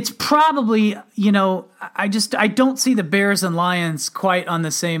 it's probably, I don't see the Bears and Lions quite on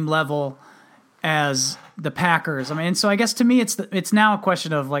the same level as the Packers. I mean, so I guess to me it's now a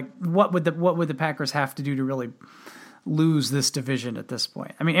question of like what would the Packers have to do to really lose this division at this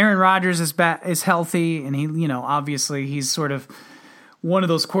point? I mean, Aaron Rodgers is healthy, and he, obviously he's sort of one of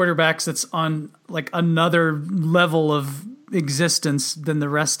those quarterbacks that's on like another level of existence than the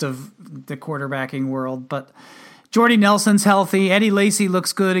rest of the quarterbacking world. But Jordy Nelson's healthy. Eddie Lacy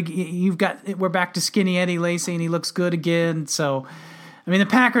looks good. We're back to skinny Eddie Lacy, and he looks good again. So, I mean, the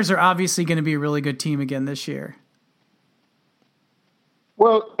Packers are obviously going to be a really good team again this year.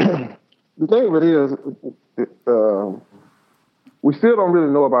 Well, the thing of it is, we still don't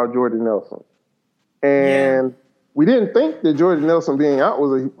really know about Jordy Nelson. And we didn't think that Jordy Nelson being out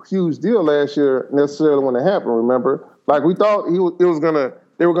was a huge deal last year necessarily when it happened, remember? Like, we thought they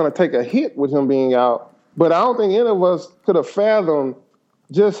were going to take a hit with him being out, but I don't think any of us could have fathomed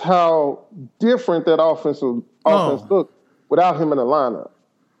just how different that offense looked without him in the lineup,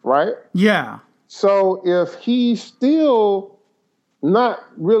 right? Yeah. So if he's still not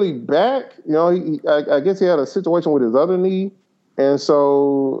really back, I guess he had a situation with his other knee. And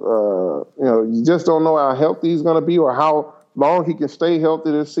so, you just don't know how healthy he's going to be or how long he can stay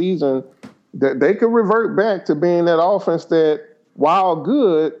healthy this season. That they could revert back to being that offense that, while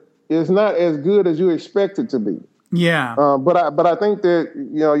good, is not as good as you expect it to be. Yeah. But I think that,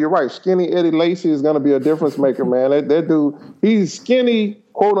 you're right. Skinny Eddie Lacy is going to be a difference maker, man. That dude, he's skinny,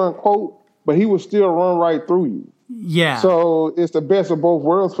 quote unquote, but he will still run right through you. Yeah. So it's the best of both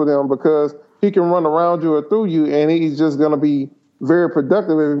worlds for them because he can run around you or through you, and he's just going to be very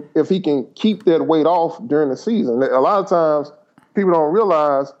productive if he can keep that weight off during the season. A lot of times people don't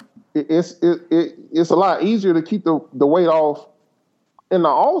realize it's a lot easier to keep the weight off in the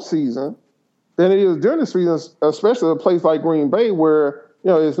off season than it is during the season, especially a place like Green Bay where,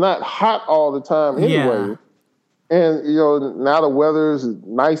 it's not hot all the time anyway. Yeah. And, now the weather is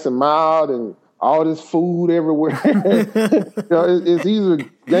nice and mild and all this food everywhere. It's easy to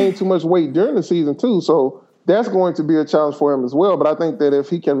gain too much weight during the season too. So that's going to be a challenge for him as well. But I think that if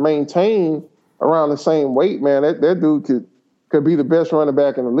he can maintain around the same weight, man, that dude could be the best running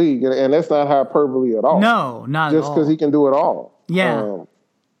back in the league. And that's not hyperbole at all. No, not just at all. Because he can do it all. Yeah.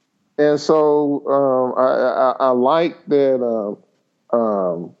 And so I like that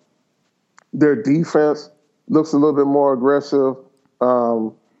their defense looks a little bit more aggressive.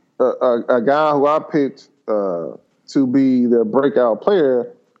 A guy who I picked to be the breakout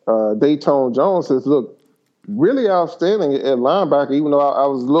player, Dayton Jones, has looked really outstanding at linebacker, even though I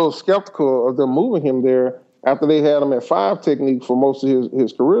was a little skeptical of them moving him there after they had him at 5 technique for most of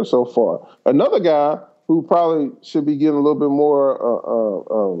his career so far. Another guy who probably should be getting a little bit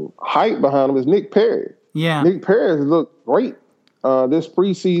more hype behind him is Nick Perry. Yeah. Nick Perry has looked great this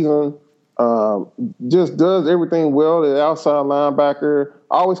preseason. Just does everything well. The outside linebacker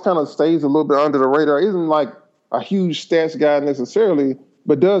always kind of stays a little bit under the radar. Isn't like a huge stats guy necessarily,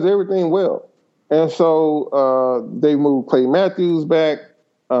 but does everything well. And so they moved Clay Matthews back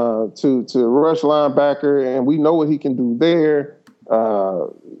to rush linebacker, and we know what he can do there.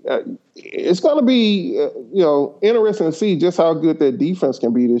 It's going to be interesting to see just how good their defense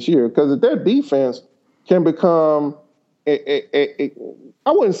can be this year. Because if their defense can become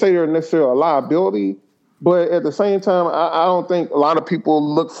I wouldn't say they're necessarily a liability, but at the same time, I don't think a lot of people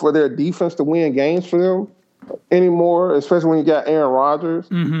look for their defense to win games for them anymore, especially when you got Aaron Rodgers,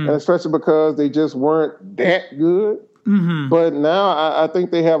 and especially because they just weren't that good. But now I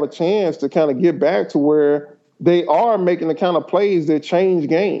think they have a chance to kind of get back to where they are making the kind of plays that change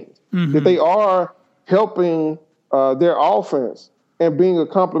games, that they are helping their offense and being a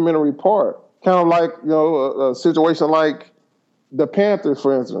complementary part. Kind of like, a situation like the Panthers,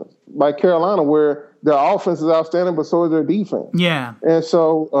 for instance, like Carolina, where their offense is outstanding, but so is their defense. Yeah. And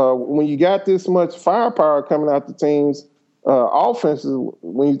so when you got this much firepower coming out the team's offenses,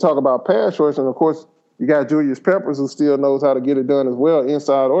 when you talk about pass rush, and of course you got Julius Peppers, who still knows how to get it done as well,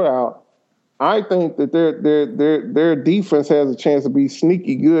 inside or out. I think that their defense has a chance to be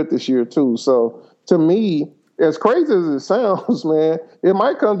sneaky good this year too. So to me, as crazy as it sounds, man, it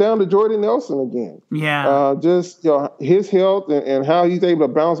might come down to Jordan Nelson again. Yeah. Just his health and how he's able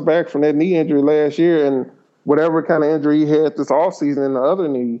to bounce back from that knee injury last year and whatever kind of injury he had this offseason in the other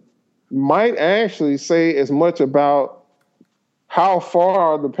knee might actually say as much about how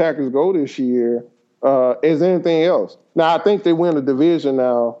far the Packers go this year as anything else. Now, I think they win the division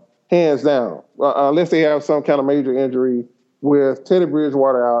now, hands down, unless they have some kind of major injury with Teddy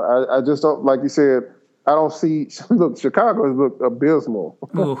Bridgewater out. I just don't, like you said, I don't see. Look, Chicago has looked abysmal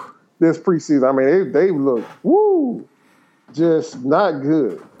this preseason. I mean, they look just not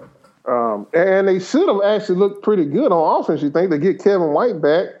good. And they should have actually looked pretty good on offense. You think they get Kevin White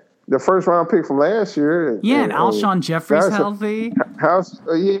back, the first round pick from last year. And Alshon Jeffrey's healthy.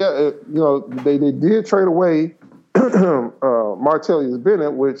 They did trade away Martellus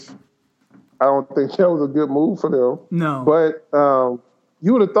Bennett, which I don't think that was a good move for them. No, but.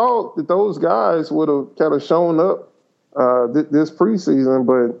 You would have thought that those guys would have kind of shown up this preseason,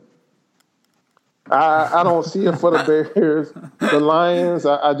 but I don't see it for the Bears. The Lions,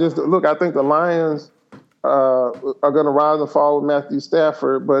 I think the Lions are going to rise and fall with Matthew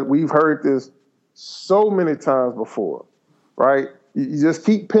Stafford, but we've heard this so many times before, right? You just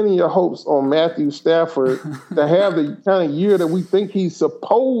keep pinning your hopes on Matthew Stafford to have the kind of year that we think he's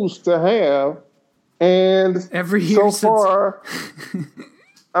supposed to have. And every year so far,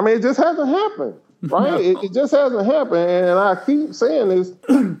 I mean, it just hasn't happened, right? No. It just hasn't happened. And I keep saying this,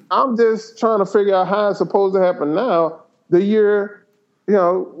 I'm just trying to figure out how it's supposed to happen now, the year,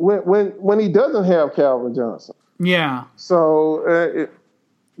 when he doesn't have Calvin Johnson. Yeah. So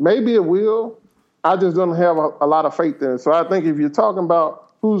maybe it will. I just don't have a lot of faith in it. So I think if you're talking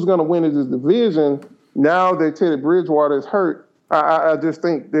about who's going to win in this division, now that Teddy Bridgewater is hurt, I just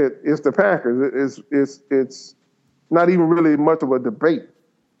think that it's the Packers. It's not even really much of a debate.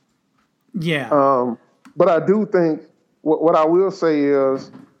 Yeah. But I do think what I will say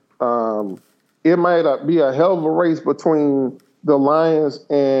is it might be a hell of a race between the Lions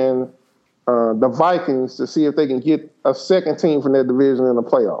and the Vikings to see if they can get a second team from that division in the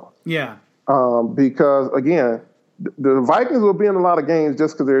playoffs. Yeah. Because, again, the Vikings will be in a lot of games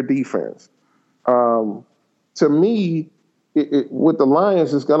just because of their defense. To me, with the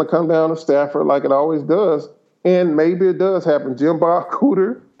Lions, it's going to come down to Stafford like it always does. And maybe it does happen. Jim Bob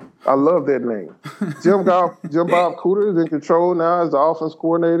Cooter, I love that name. Jim Bob Cooter is in control now as the offense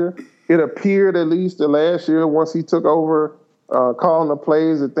coordinator. It appeared, at least the last year, once he took over calling the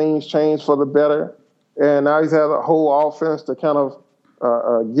plays, that things changed for the better. And now he's had a whole offense to kind of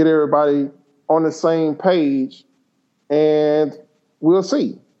get everybody on the same page. And we'll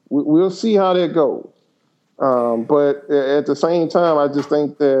see. We'll see how that goes. But at the same time, I just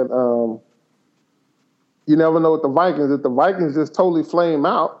think that you never know with the Vikings. If the Vikings just totally flame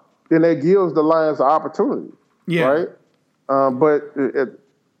out, then that gives the Lions an opportunity. Yeah. Right? But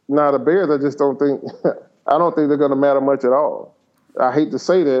now the Bears, I just don't think – I don't think they're going to matter much at all. I hate to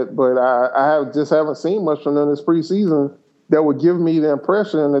say that, but I haven't seen much from them this preseason that would give me the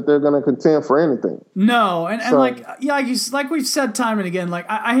impression that they're going to contend for anything. No, and like we've said time and again, like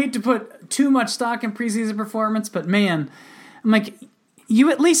I hate to put too much stock in preseason performance, but man, I'm like,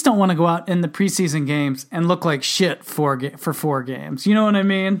 you at least don't want to go out in the preseason games and look like shit for 4 games. You know what I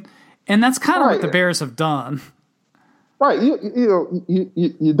mean? And that's kind of what the Bears have done. Right,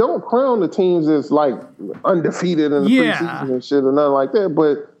 you don't crown the teams as like undefeated in the preseason and shit or nothing like that,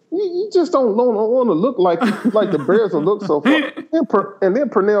 but you just don't want to look like the Bears will look so far. And then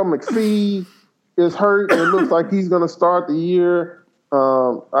Pernell McPhee is hurt, and it looks like he's going to start the year,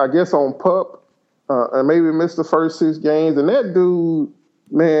 I guess, on PUP, and maybe miss the first 6 games. And that dude,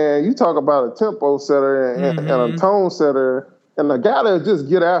 man, you talk about a tempo setter and a tone setter, and a guy that just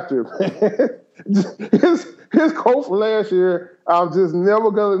get after it, man. His quote from last year, I'm just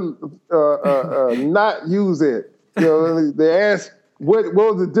never going to not use it. You know, they asked, what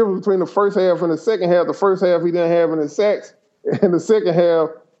was the difference between the first half and the second half? The first half, he didn't have any sacks. And the second half,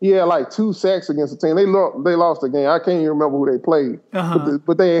 he had like 2 sacks against the team. They lost the game. I can't even remember who they played.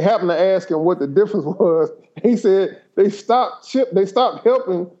 But they happened to ask him what the difference was. He said they stopped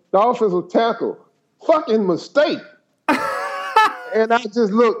helping the offensive tackle. Fucking mistake. And I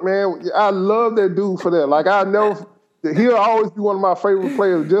just look, man, I love that dude for that. Like, he'll always be one of my favorite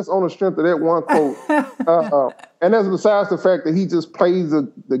players just on the strength of that one quote. And that's besides the fact that he just plays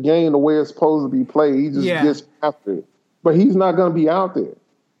the game the way it's supposed to be played. He just gets after it. But he's not going to be out there.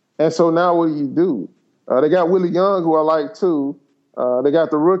 And so now what do? They got Willie Young, who I like too. They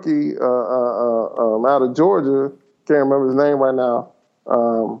got the rookie out of Georgia. Can't remember his name right now.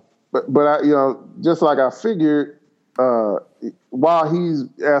 But I, just like I figured, while he's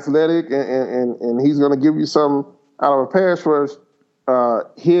athletic and he's going to give you something out of a pass rush,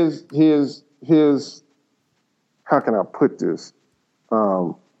 his how can I put this?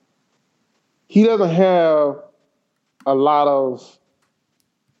 He doesn't have a lot of.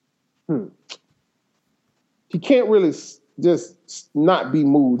 He can't really just not be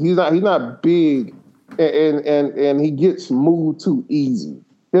moved. He's not big, and he gets moved too easy.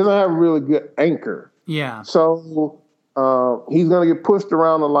 He doesn't have a really good anchor. Yeah. So he's going to get pushed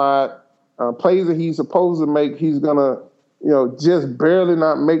around a lot. Plays that he's supposed to make, he's going to, just barely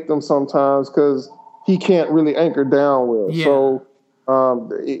not make them sometimes because he can't really anchor down well. Yeah. So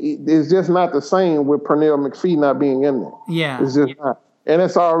it's just not the same with Pernell McPhee not being in there. Yeah. It's just not. And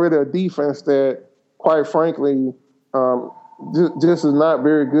it's already a defense that, quite frankly, just is not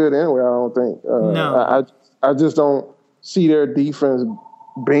very good anyway, I don't think. No. I just don't see their defense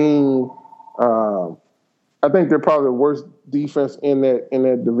being I think they're probably the worst defense in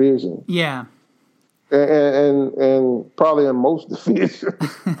that division. Yeah. And probably in most divisions.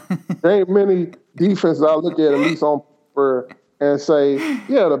 There ain't many defenses I look at least on paper and say,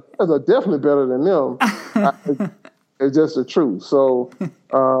 yeah, the Bears are definitely better than them. It's just the truth. So,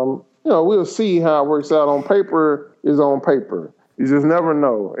 we'll see how it works out. On paper is on paper. You just never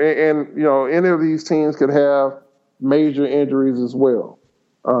know. And any of these teams could have major injuries as well.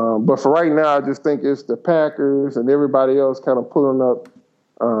 But for right now, I just think it's the Packers and everybody else kind of pulling up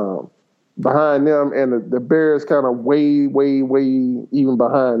behind them, and the Bears kind of way, way, way even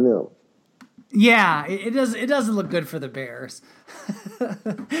behind them. Yeah, it doesn't look good for the Bears.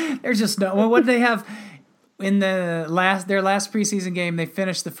 There's just no. Well, what they have, in their last preseason game, they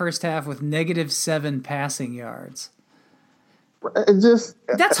finished the first half with -7 passing yards.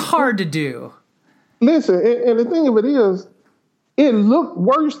 That's hard to do. Listen, and the thing of it is, it looked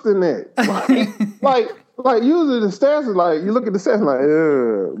worse than that. Like usually the stats are like, you look at the stats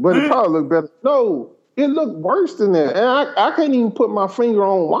like, but it probably looked better. No, it looked worse than that. And I can't even put my finger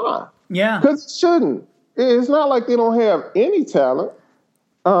on why. Yeah. Because it shouldn't. It's not like they don't have any talent.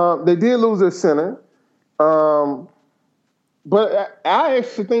 They did lose their center. But I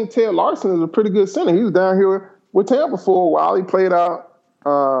actually think Ted Larson is a pretty good center. He was down here with Tampa for a while. He played out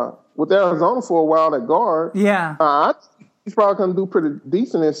with Arizona for a while at guard. Yeah. He's probably going to do pretty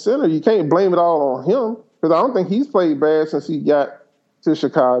decent at center. You can't blame it all on him because I don't think he's played bad since he got to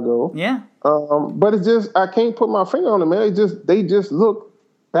Chicago. Yeah. But it's just, I can't put my finger on it, man. They just look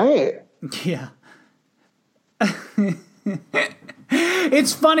bad. Yeah.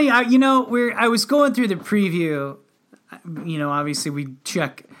 It's funny. I was going through the preview. Obviously we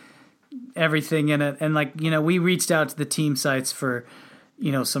check everything in it, and we reached out to the team sites for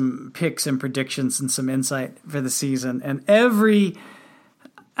some picks and predictions and some insight for the season, and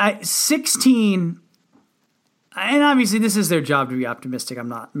 16. And obviously this is their job to be optimistic. I'm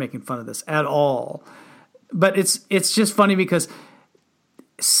not making fun of this at all, but it's just funny because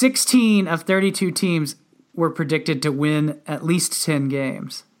 16 of 32 teams were predicted to win at least 10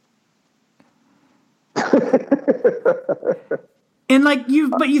 games. And but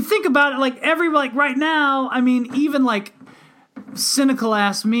you think about it, right now, I mean, even cynical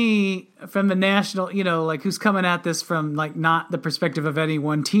ass me from the national, who's coming at this from not the perspective of any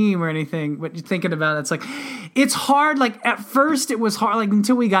one team or anything, but you're thinking about it, it's hard. At first it was hard,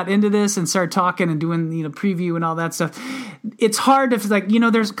 until we got into this and started talking and doing, preview and all that stuff. It's hard to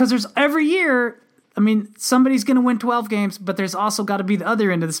there's every year, I mean, somebody's going to win 12 games, but there's also got to be the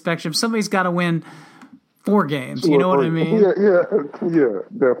other end of the spectrum. Somebody's got to win 4 games. You know what I mean? Yeah,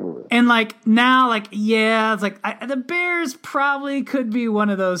 definitely. And now, it's the Bears probably could be one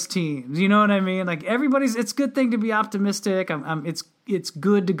of those teams. You know what I mean? It's a good thing to be optimistic. It's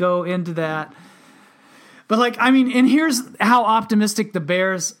good to go into that. But and here's how optimistic the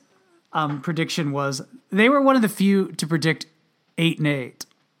Bears prediction was. They were one of the few to predict 8-8.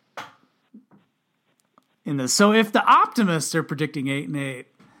 So if the optimists are predicting 8-8,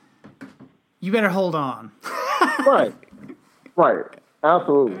 you better hold on. Right.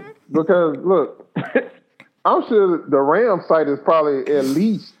 Absolutely. Because look, I'm sure the Rams site is probably at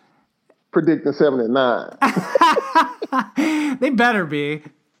least predicting 7-9. They better be.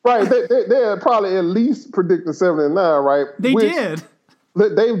 Right. They're probably at least predicting 7-9, right? They did.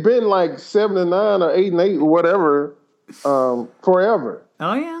 They've been 7-9 or 8-8 or whatever forever.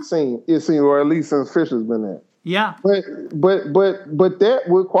 Oh yeah. It seems, or at least since Fisher's been there. Yeah. But that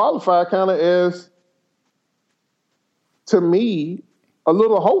would qualify kind of as, to me, a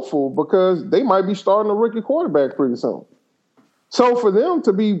little hopeful because they might be starting a rookie quarterback pretty soon. So for them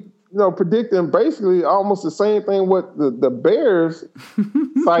to be, predicting basically almost the same thing what the Bears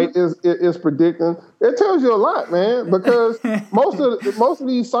site is predicting, it tells you a lot, man. Because most of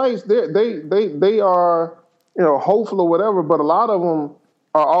these sites they are hopeful or whatever, but a lot of them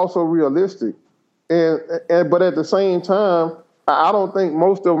are also realistic. But at the same time, I don't think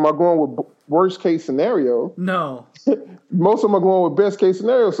most of them are going with worst case scenario. No. Most of them are going with best case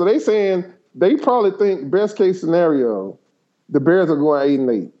scenario. So they probably think best case scenario, the Bears are going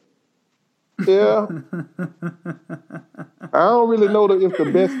 8-8. Yeah. I don't really know if the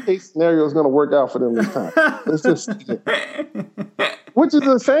best case scenario is going to work out for them this time. Let's just see it. Which is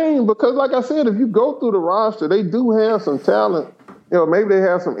a shame because, like I said, if you go through the roster, they do have some talent. Maybe they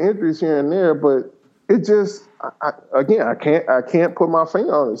have some injuries here and there, but it just, I can't put my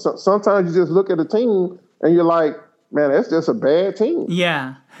finger on it. Sometimes you just look at a team and you're like, man, that's just a bad team.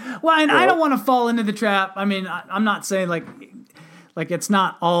 Yeah. Well, and I don't want to fall into the trap. I mean, I'm not saying like it's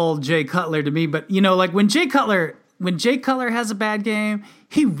not all Jay Cutler to me, but when Jay Cutler has a bad game,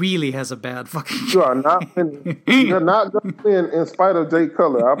 he really has a bad fucking game. You're not going to win in spite of Jay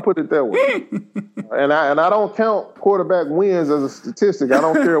Cutler. I'll put it that way. And I don't count quarterback wins as a statistic. I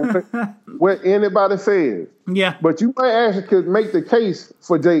don't care what anybody says. Yeah. But you might actually could make the case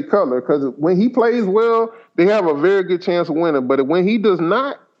for Jay Cutler because when he plays well, they have a very good chance of winning. But when he does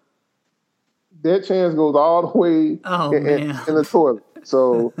not, that chance goes all the way in the toilet.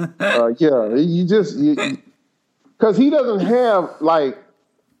 So, because he doesn't have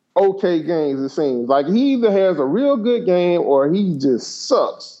okay games, it seems. He either has a real good game or he just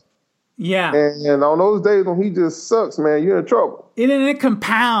sucks. Yeah. And on those days when he just sucks, man, you're in trouble. And it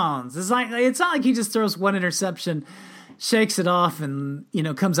compounds. It's not like he just throws one interception shakes it off and,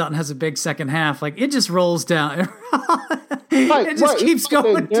 comes out and has a big second half. Like, it just rolls down. It just keeps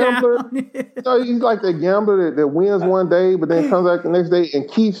going down. He's like that gambler that wins one day, but then comes back the next day and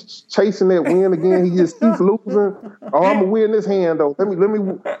keeps chasing that win again. He just keeps losing. Oh, I'm gonna win this hand though. Let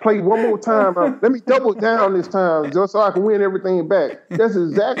me play one more time. Let me double down this time just so I can win everything back. That's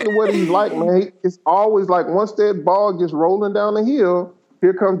exactly what he's like, man. It's always like once that ball gets rolling down the hill,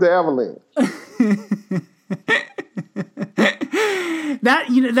 here comes the avalanche.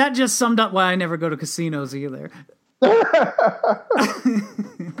 That just summed up why I never go to casinos either.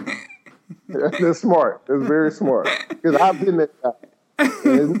 That's smart. That's very smart. Because I've been that guy.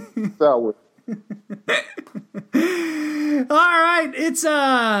 It's out with. All right,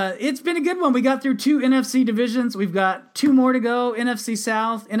 it's been a good one. We got through 2 NFC divisions. We've got 2 more to go: NFC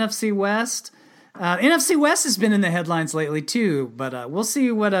South, NFC West. NFC West has been in the headlines lately too, but we'll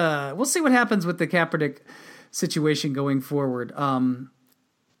see what happens with the Kaepernick situation going forward.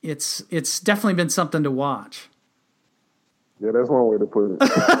 It's definitely been something to watch. Yeah, that's one way to put it.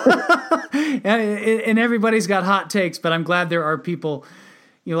 and everybody's got hot takes, but I'm glad there are people,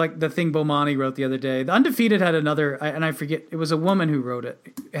 like the thing Bomani wrote the other day. The Undefeated had another, and I forget, it was a woman who wrote it.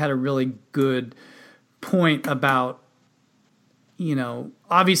 It had a really good point about,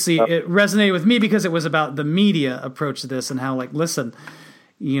 obviously it resonated with me because it was about the media approach to this and how, like, listen,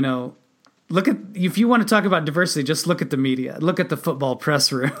 look at, if you want to talk about diversity, just look at the media. Look at the football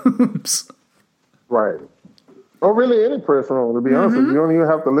press rooms. Right. Or really any press room, to be honest with you. You don't even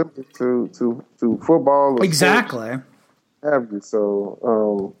have to limit it to football or exactly. Sports, have you?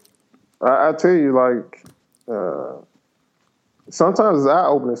 So I tell you, like, sometimes it's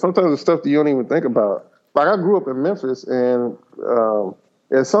eye-opening. Sometimes it's stuff that you don't even think about. Like, I grew up in Memphis, and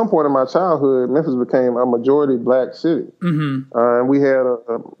at some point in my childhood, Memphis became a majority black city. Mm-hmm. And we had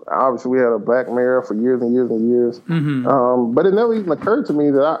obviously a black mayor for years and years and years. Mm-hmm. But it never even occurred to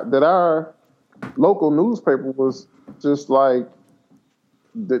me that our local newspaper was just like,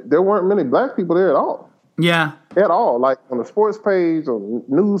 there weren't many black people there at all. Yeah. At all. Like on the sports page, on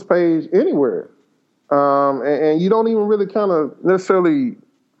the news page, anywhere. And you don't even really kind of necessarily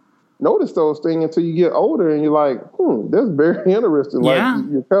notice those things until you get older and you're like, that's very interesting. Yeah.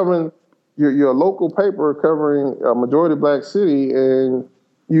 Like you're covering your local paper covering a majority black city, and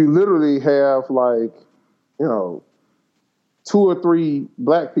you literally have like, 2 or 3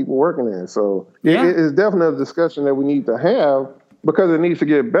 black people working there. So it is definitely a discussion that we need to have because it needs to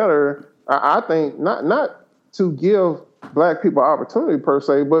get better. I think not to give black people opportunity per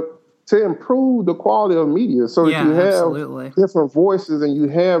se, but to improve the quality of media so that you have different voices and you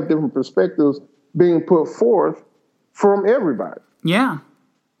have different perspectives being put forth from everybody. Yeah.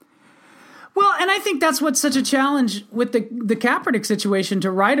 Well, and I think that's what's such a challenge with the Kaepernick situation to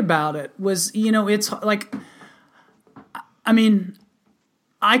write about it was, it's like, I mean,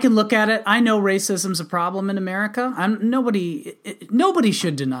 I can look at it. I know racism's a problem in America. Nobody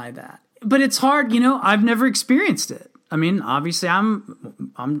should deny that. But it's hard, I've never experienced it. I mean, obviously I'm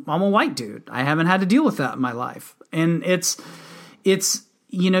a white dude. I haven't had to deal with that in my life. And it's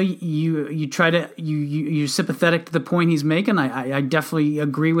you try to you're sympathetic to the point he's making. I definitely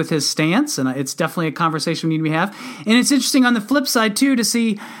agree with his stance, and it's definitely a conversation we need to have. And it's interesting on the flip side too to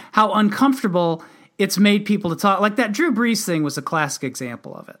see how uncomfortable it's made people to talk. Like that Drew Brees thing was a classic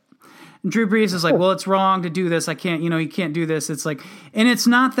example of it. And Drew Brees is like, well, it's wrong to do this. I can't, you can't do this. It's like, and it's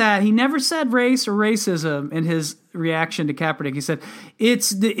not that. He never said race or racism in his reaction to Kaepernick. He said,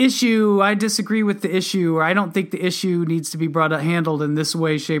 it's the issue. I disagree with the issue, or I don't think the issue needs to be handled in this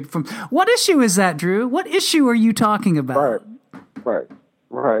way, shape, or form. What issue is that, Drew? What issue are you talking about? Right.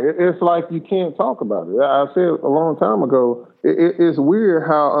 It's like you can't talk about it. I said a long time ago, it's weird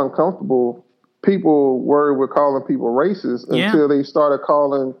how uncomfortable people were with calling people racist until they started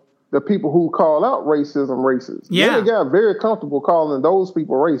calling the people who call out racism racist. Yeah. Then they got very comfortable calling those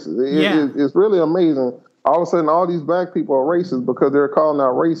people racist. It's really amazing. All of a sudden, all these black people are racist because they're calling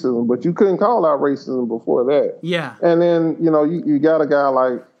out racism, but you couldn't call out racism before that. Yeah. And then, you got a guy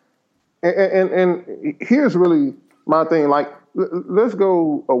like, and here's really my thing, like, let's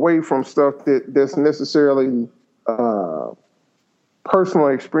go away from stuff that's necessarily personal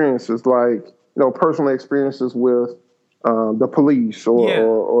experiences, like, personal experiences with the police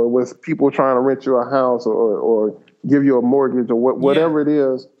or with people trying to rent you a house or give you a mortgage or whatever it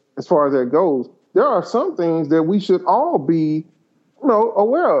is. As far as that goes, there are some things that we should all be,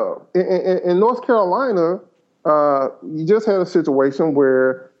 aware of. In North Carolina, you just had a situation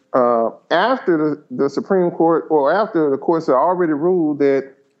where after the Supreme Court or after the courts had already ruled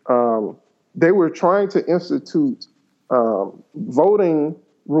that they were trying to institute voting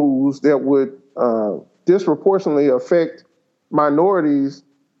rules that would disproportionately affect minorities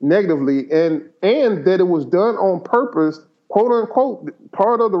negatively, and that it was done on purpose, quote unquote.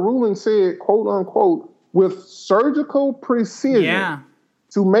 Part of the ruling said, quote unquote, with surgical precision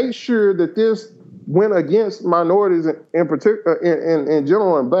to make sure that this went against minorities in particular, in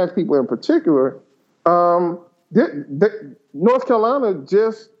general, and black people in particular. North Carolina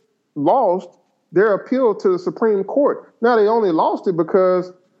just lost their appeal to the Supreme Court. Now, they only lost it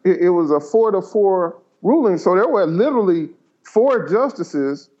because it was a 4-4 ruling. So there were literally 4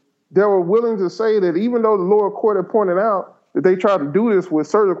 justices that were willing to say that even though the lower court had pointed out that they tried to do this with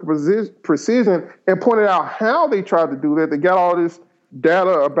surgical precision and pointed out how they tried to do that, they got all this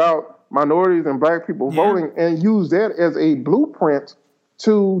data about minorities and black people voting and used that as a blueprint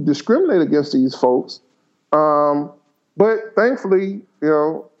to discriminate against these folks. But thankfully,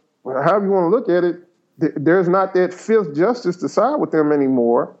 however you want to look at it, there's not that 5th justice to side with them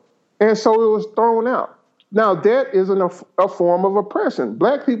anymore. And so it was thrown out. Now, that is a form of oppression.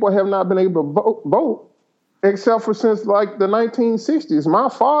 Black people have not been able to vote except for since like the 1960s. My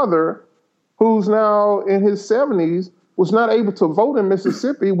father, who's now in his 70s, was not able to vote in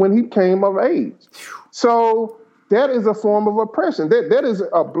Mississippi when he came of age. So that is a form of oppression. That is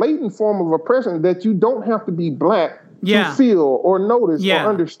a blatant form of oppression that you don't have to be black to feel or notice or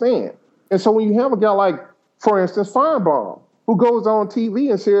understand. And so when you have a guy like, for instance, Feinbaum, who goes on TV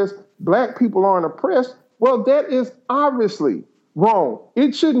and says black people aren't oppressed, well, that is obviously wrong.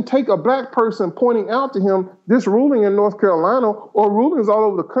 It shouldn't take a black person pointing out to him this ruling in North Carolina or rulings all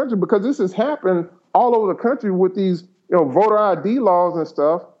over the country, because this has happened all over the country with these voter ID laws and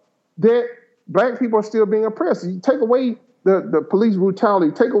stuff, that black people are still being oppressed. You take away the police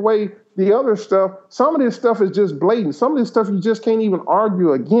brutality, take away the other stuff. Some of this stuff is just blatant. Some of this stuff you just can't even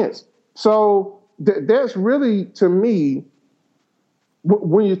argue against. So that's really, to me,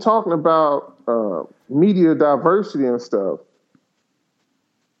 when you're talking about media diversity and stuff,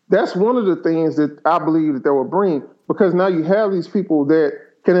 that's one of the things that I believe that they will bring, because now you have these people that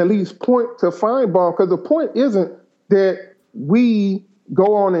can at least point to Feinbaum, because the point isn't that we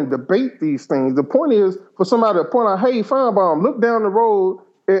go on and debate these things. The point is for somebody to point out, hey, Feinbaum, look down the road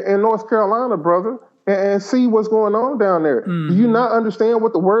in North Carolina, brother, and see what's going on down there. Mm-hmm. Do you not understand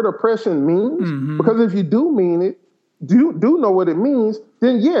what the word oppression means? Mm-hmm. Because if you do mean it, do know what it means,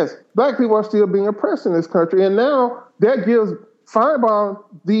 then yes, black people are still being oppressed in this country. And now that gives Feinbaum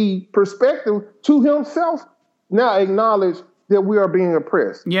the perspective to himself now acknowledge that we are being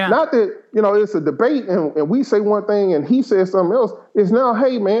oppressed. Yeah. Not that, it's a debate and we say one thing and he says something else. It's now,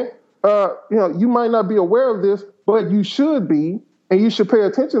 hey, man, you might not be aware of this, but you should be, and you should pay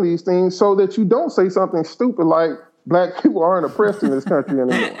attention to these things so that you don't say something stupid like black people aren't oppressed in this country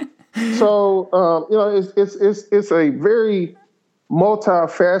anymore. So, it's a very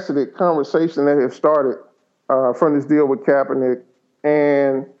multifaceted conversation that has started from this deal with Kaepernick.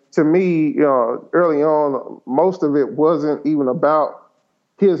 And to me, early on, most of it wasn't even about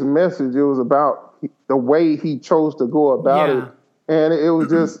his message. It was about the way he chose to go about it. And it was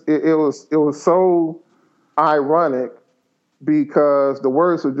just, it was so ironic because the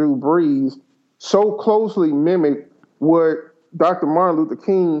words of Drew Brees so closely mimicked what Dr. Martin Luther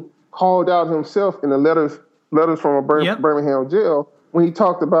King called out himself in the letters from a Birmingham jail, when he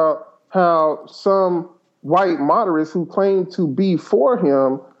talked about how some white moderates who claimed to be for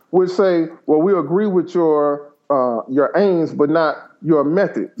him would say, well, we agree with your aims, but not your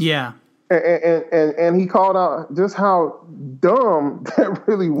methods. Yeah. And he called out just how dumb that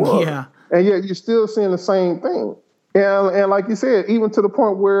really was. Yeah. And yet you're still seeing the same thing. And like you said, even to the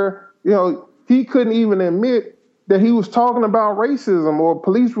point where, he couldn't even admit that he was talking about racism or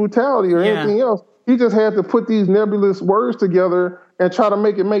police brutality or anything else. He just had to put these nebulous words together and try to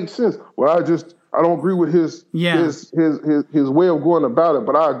make it make sense. Well, I don't agree with his way of going about it,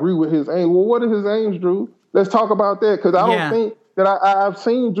 but I agree with his aim. Well, what are his aims, Drew? Let's talk about that, because I don't think that I've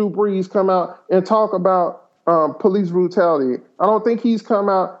seen Drew Brees come out and talk about police brutality. I don't think he's come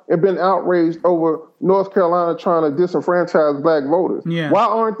out and been outraged over North Carolina trying to disenfranchise black voters. Yeah. Why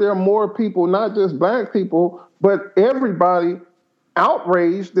aren't there more people, not just black people, but everybody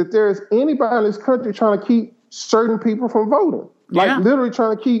outraged that there's anybody in this country trying to keep certain people from voting? Like literally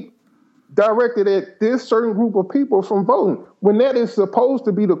trying to keep directed at this certain group of people from voting, when that is supposed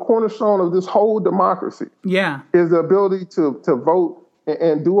to be the cornerstone of this whole democracy. Yeah. Is the ability to vote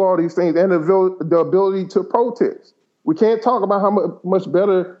and do all these things, and the ability to protest. We can't talk about how much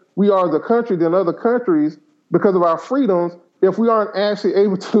better we are as a country than other countries because of our freedoms if we aren't actually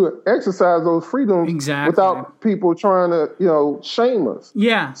able to exercise those freedoms without people trying to, shame us.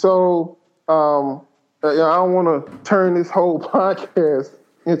 Yeah. So I don't want to turn this whole podcast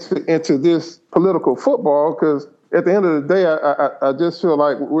into this political football, because at the end of the day, I just feel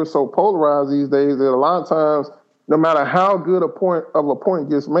like we're so polarized these days that a lot of times, no matter how good a point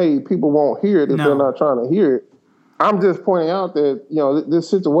gets made, people won't hear it if they're not trying to hear it. I'm just pointing out that this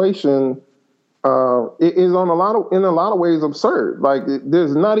situation is in a lot of ways absurd. Like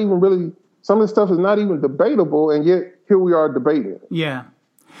there's not even really, some of this stuff is not even debatable, and yet here we are debating it. Yeah.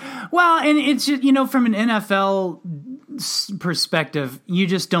 Well, and it's just, from an NFL perspective, you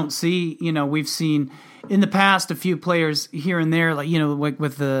just don't see, we've seen in the past a few players here and there, like, like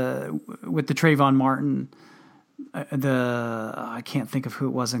with the Trayvon Martin, I can't think of who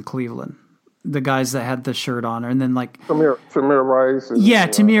it was in Cleveland, the guys that had the shirt on, and then like Tamir Rice.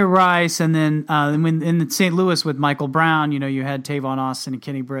 Tamir Rice. And then when in St. Louis with Michael Brown, you had Tavon Austin and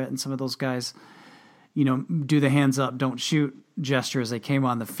Kenny Britt and some of those guys, do the hands up, don't shoot gesture as they came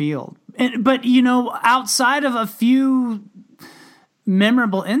on the field. But outside of a few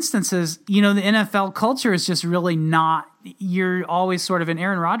memorable instances, the NFL culture is just really not, you're always sort of, and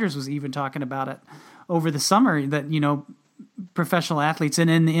Aaron Rodgers was even talking about it over the summer, that, professional athletes and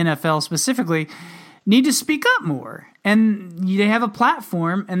in the NFL specifically need to speak up more, and they have a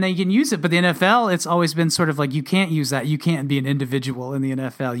platform and they can use it. But the NFL, it's always been sort of like, you can't use that. You can't be an individual in the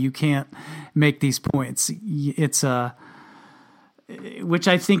NFL. You can't make these points. It's which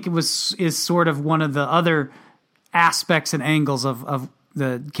I think is sort of one of the other aspects and angles of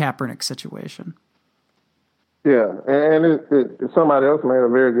the Kaepernick situation. Yeah, and somebody else made a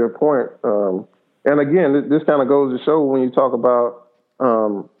very good point. And again, this kind of goes to show when you talk about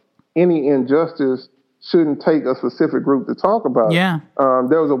any injustice shouldn't take a specific group to talk about. Yeah.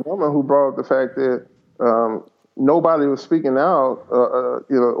 There was a woman who brought up the fact that nobody was speaking out,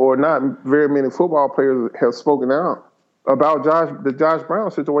 or not very many football players have spoken out about the Josh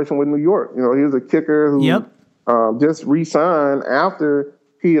Brown situation with New York. He was a kicker who just re-signed after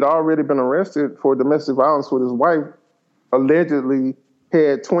he had already been arrested for domestic violence with his wife, allegedly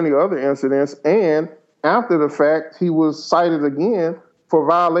had 20 other incidents, and after the fact, he was cited again for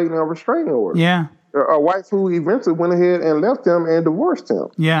violating a restraining order. Yeah. A wife who eventually went ahead and left him and divorced him.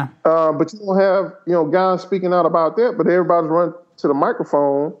 Yeah. But you don't have, guys speaking out about that, but everybody's run to the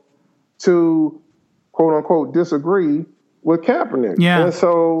microphone to, quote unquote, disagree with Kaepernick. Yeah. And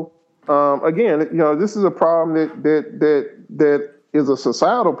so, again, this is a problem that is a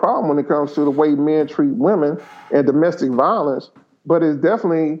societal problem when it comes to the way men treat women and domestic violence. But it's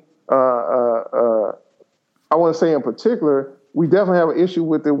definitely, I want to say in particular, we definitely have an issue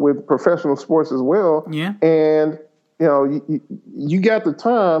with it with professional sports as well. Yeah. And, you got the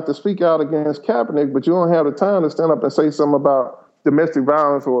time to speak out against Kaepernick, but you don't have the time to stand up and say something about domestic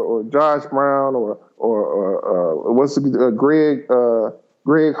violence or Josh Brown or what's the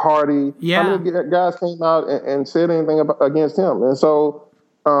Greg Hardy. Yeah. How many guys came out and said anything against him? And so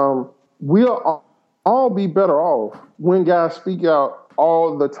we'll all be better off when guys speak out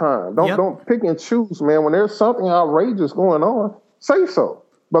all the time. Don't pick and choose, man. When there's something outrageous going on, say so.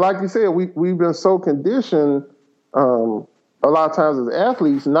 But like you said, we've been so conditioned a lot of times as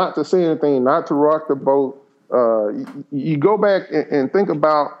athletes not to say anything, not to rock the boat. You go back and think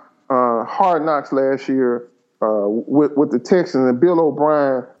about Hard Knocks last year with the Texans and Bill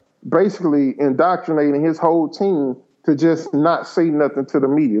O'Brien basically indoctrinating his whole team to just not say nothing to the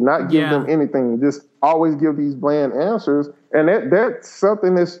media, not give them anything, just always give these bland answers. And that's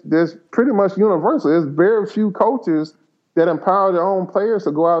something that's pretty much universal. There's very few coaches that empower their own players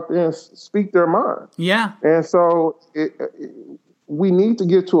to go out there and speak their mind. Yeah. And so we need to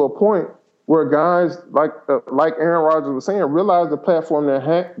get to a point where guys like Aaron Rodgers was saying, realize the platform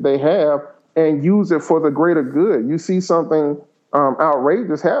they have and use it for the greater good. You see something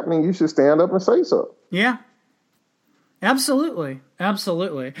outrageous happening, you should stand up and say so. Yeah. Absolutely.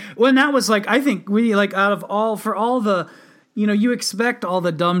 Absolutely. Well, and that was I think we out of for all the, you expect all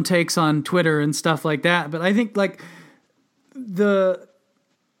the dumb takes on Twitter and stuff like that. But I think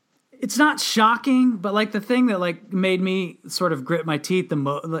it's not shocking, but the thing that made me sort of grit my teeth,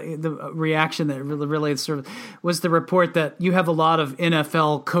 the reaction that really sort of was the report that you have a lot of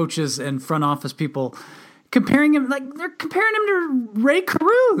NFL coaches and front office people comparing him, they're comparing him to Ray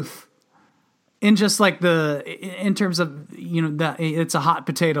Caruth. In just in terms of, that it's a hot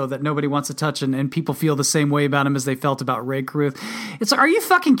potato that nobody wants to touch and people feel the same way about him as they felt about Ray Caruth. It's are you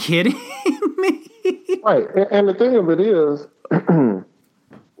fucking kidding me? Right. And the thing of it is,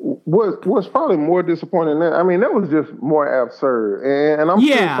 what's probably more disappointing than that, I mean, that was just more absurd. And I'm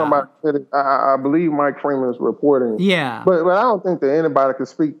sure somebody said it, I believe Mike Freeman's reporting. Yeah. But I don't think that anybody could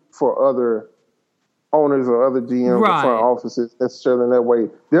speak for other owners or other GMs or front offices necessarily in that way.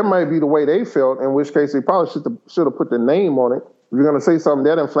 That might be the way they felt, in which case they probably should have put their name on it If you're going to say something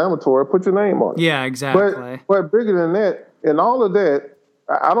that inflammatory, put your name on it. Yeah, exactly. But bigger than that, and all of that,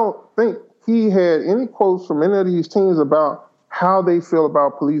 I don't think he had any quotes from any of these teams about how they feel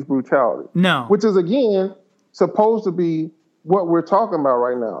about police brutality. No. Which is, again, supposed to be what we're talking about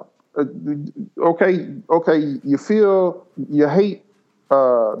right now. Okay, you hate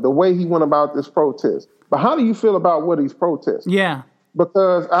the way he went about this protest. But how do you feel about what he's protesting? Yeah.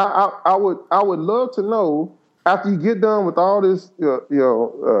 Because I would love to know, after you get done with all this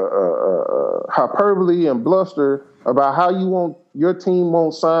hyperbole and bluster about how your team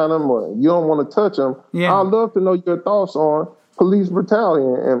won't sign them or you don't want to touch them, I'd love to know your thoughts on police brutality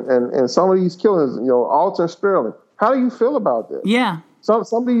and some of these killings, Alton Sterling. How do you feel about that? Yeah. Some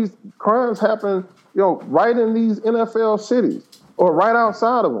of these crimes happen, right in these NFL cities or right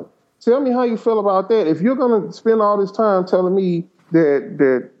outside of them. Tell me how you feel about that. If you're going to spend all this time telling me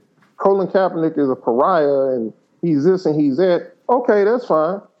that Colin Kaepernick is a pariah and he's this and he's that, okay, that's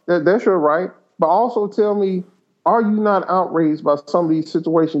fine. That's your right. But also tell me, are you not outraged by some of these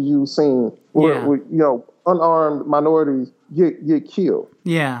situations you've seen where unarmed minorities get killed?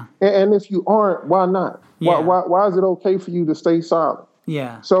 Yeah. And if you aren't, why not? Yeah. Why is it okay for you to stay silent?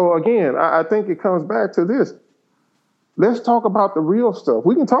 Yeah. So again, I think it comes back to this. Let's talk about the real stuff.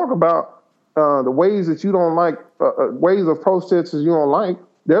 We can talk about the ways that you don't like, ways of protests you don't like.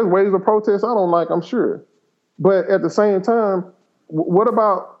 There's ways of protests I don't like, I'm sure. But at the same time, what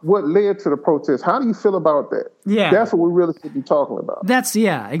about what led to the protest? How do you feel about that? Yeah. That's what we really should be talking about.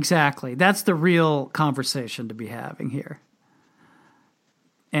 Exactly. That's the real conversation to be having here.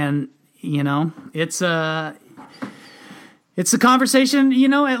 And, it's a conversation,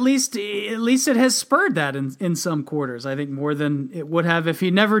 at least it has spurred that in some quarters, I think, more than it would have if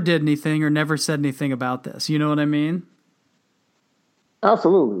he never did anything or never said anything about this. You know what I mean?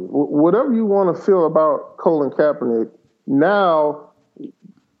 Absolutely. Whatever you want to feel about Colin Kaepernick, now,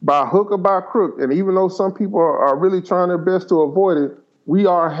 by hook or by crook, and even though some people are really trying their best to avoid it, we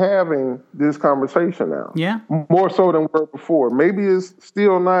are having this conversation now. Yeah. More so than we were before. Maybe it's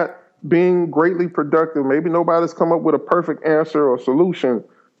still not being greatly productive. Maybe nobody's come up with a perfect answer or solution,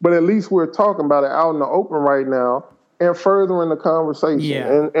 but at least we're talking about it out in the open right now and furthering the conversation.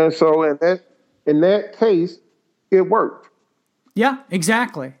 Yeah. And so in that case, it worked. Yeah,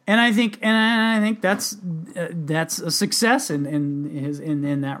 exactly. And I think that's a success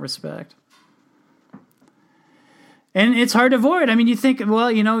in that respect. And it's hard to avoid. I mean, you think,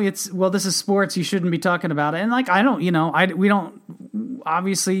 this is sports. You shouldn't be talking about it. And we don't.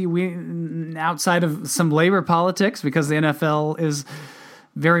 Obviously, we outside of some labor politics, because the NFL is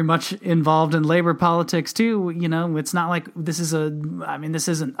very much involved in labor politics too. It's not like this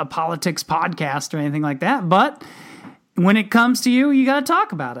isn't a politics podcast or anything like that. But when it comes to you got to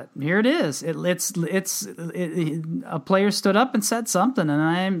talk about it. Here it is. A player stood up and said something, and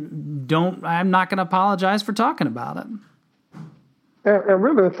I'm not going to apologize for talking about it. And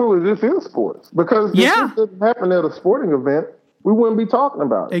really and truly, this is sports, because if this didn't happen at a sporting event, we wouldn't be talking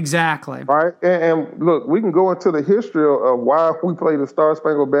about it. Exactly. Right? And look, we can go into the history of why we play the Star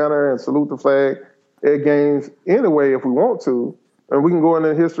Spangled Banner and salute the flag at games anyway if we want to. And we can go into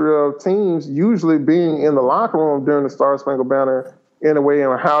the history of teams usually being in the locker room during the Star Spangled Banner anyway,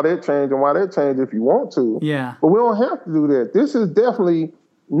 and how that changed and why that changed if you want to. Yeah. But we don't have to do that. This is definitely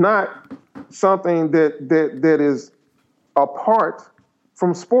not something that is apart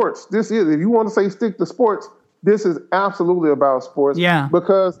from sports. This is, if you want to say stick to sports, this is absolutely about sports. Yeah.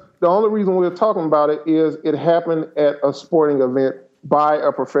 Because the only reason we're talking about it is it happened at a sporting event by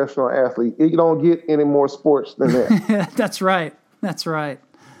a professional athlete. You don't get any more sports than that. That's right. That's right.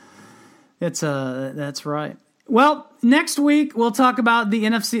 That's right. Well, next week we'll talk about the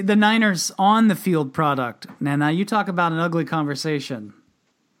Niners on the field product. Now you talk about an ugly conversation.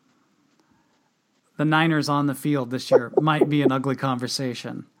 The Niners on the field this year might be an ugly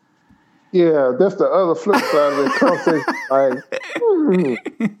conversation. Yeah, that's the other flip side of the conversation.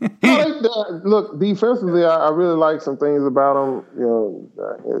 Look, defensively, I really like some things about him.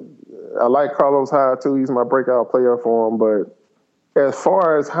 I like Carlos Hyde too. He's my breakout player for him. But as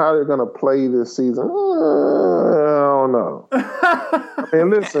far as how they're going to play this season, I don't know. I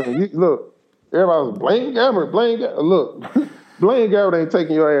mean, listen, look, everybody's Blaine Gabbert. Look, Blaine Gabbert ain't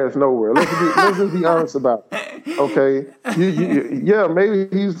taking your ass nowhere. Let's just be honest about it. Okay, yeah, maybe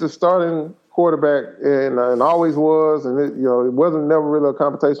he's the starting quarterback and always was, and it wasn't never really a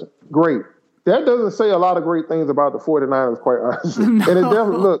competition. Great. That doesn't say a lot of great things about the 49ers, quite honestly. No. And it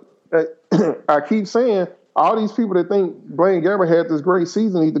definitely, I keep saying, all these people that think Blaine Gabbert had this great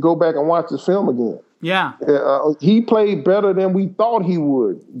season need to go back and watch this film again. Yeah. He played better than we thought he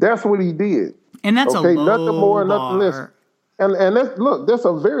would. That's what he did. And that's a low nothing more, bar. nothing less. And that's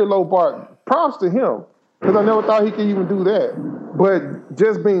a very low bar. Props to him, because I never thought he could even do that. But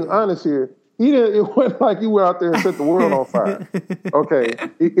just being honest here, it wasn't like he went out there and set the world on fire. Okay,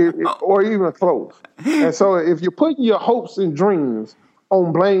 or even close. And so if you're putting your hopes and dreams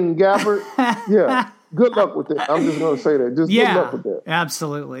on Blaine Gabbert, yeah, good luck with that. I'm just going to say that. Just good luck with that.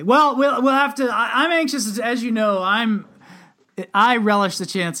 Absolutely. Well, we'll have to. I'm anxious, as you know. I relish the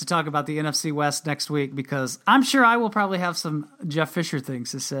chance to talk about the NFC West next week because I'm sure I will probably have some Jeff Fisher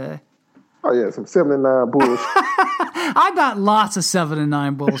things to say. Oh, yeah, some 7-9 bullshit. I got lots of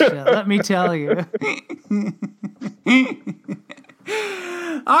 7-9 bullshit, let me tell you.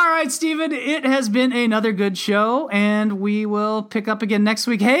 All right, Stephen, it has been another good show, and we will pick up again next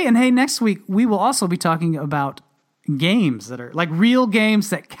week. Hey, next week we will also be talking about games that are like real games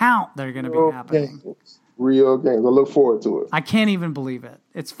that count that are going to be happening. Games. Real games. I look forward to it. I can't even believe it.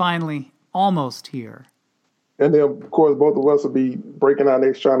 It's finally almost here. And then, of course, both of us will be breaking our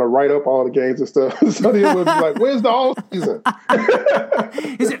necks trying to write up all the games and stuff. So then we'll be like, where's the all season?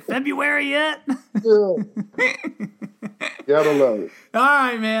 Is it February yet? Yeah. Gotta love it. All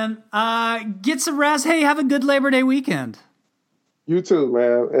right, man. Get some rest. Hey, have a good Labor Day weekend. You too,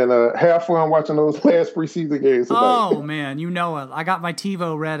 man. And have fun watching those last preseason games tonight. Oh, man. You know it. I got my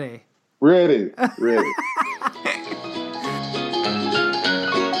TiVo ready. Ready.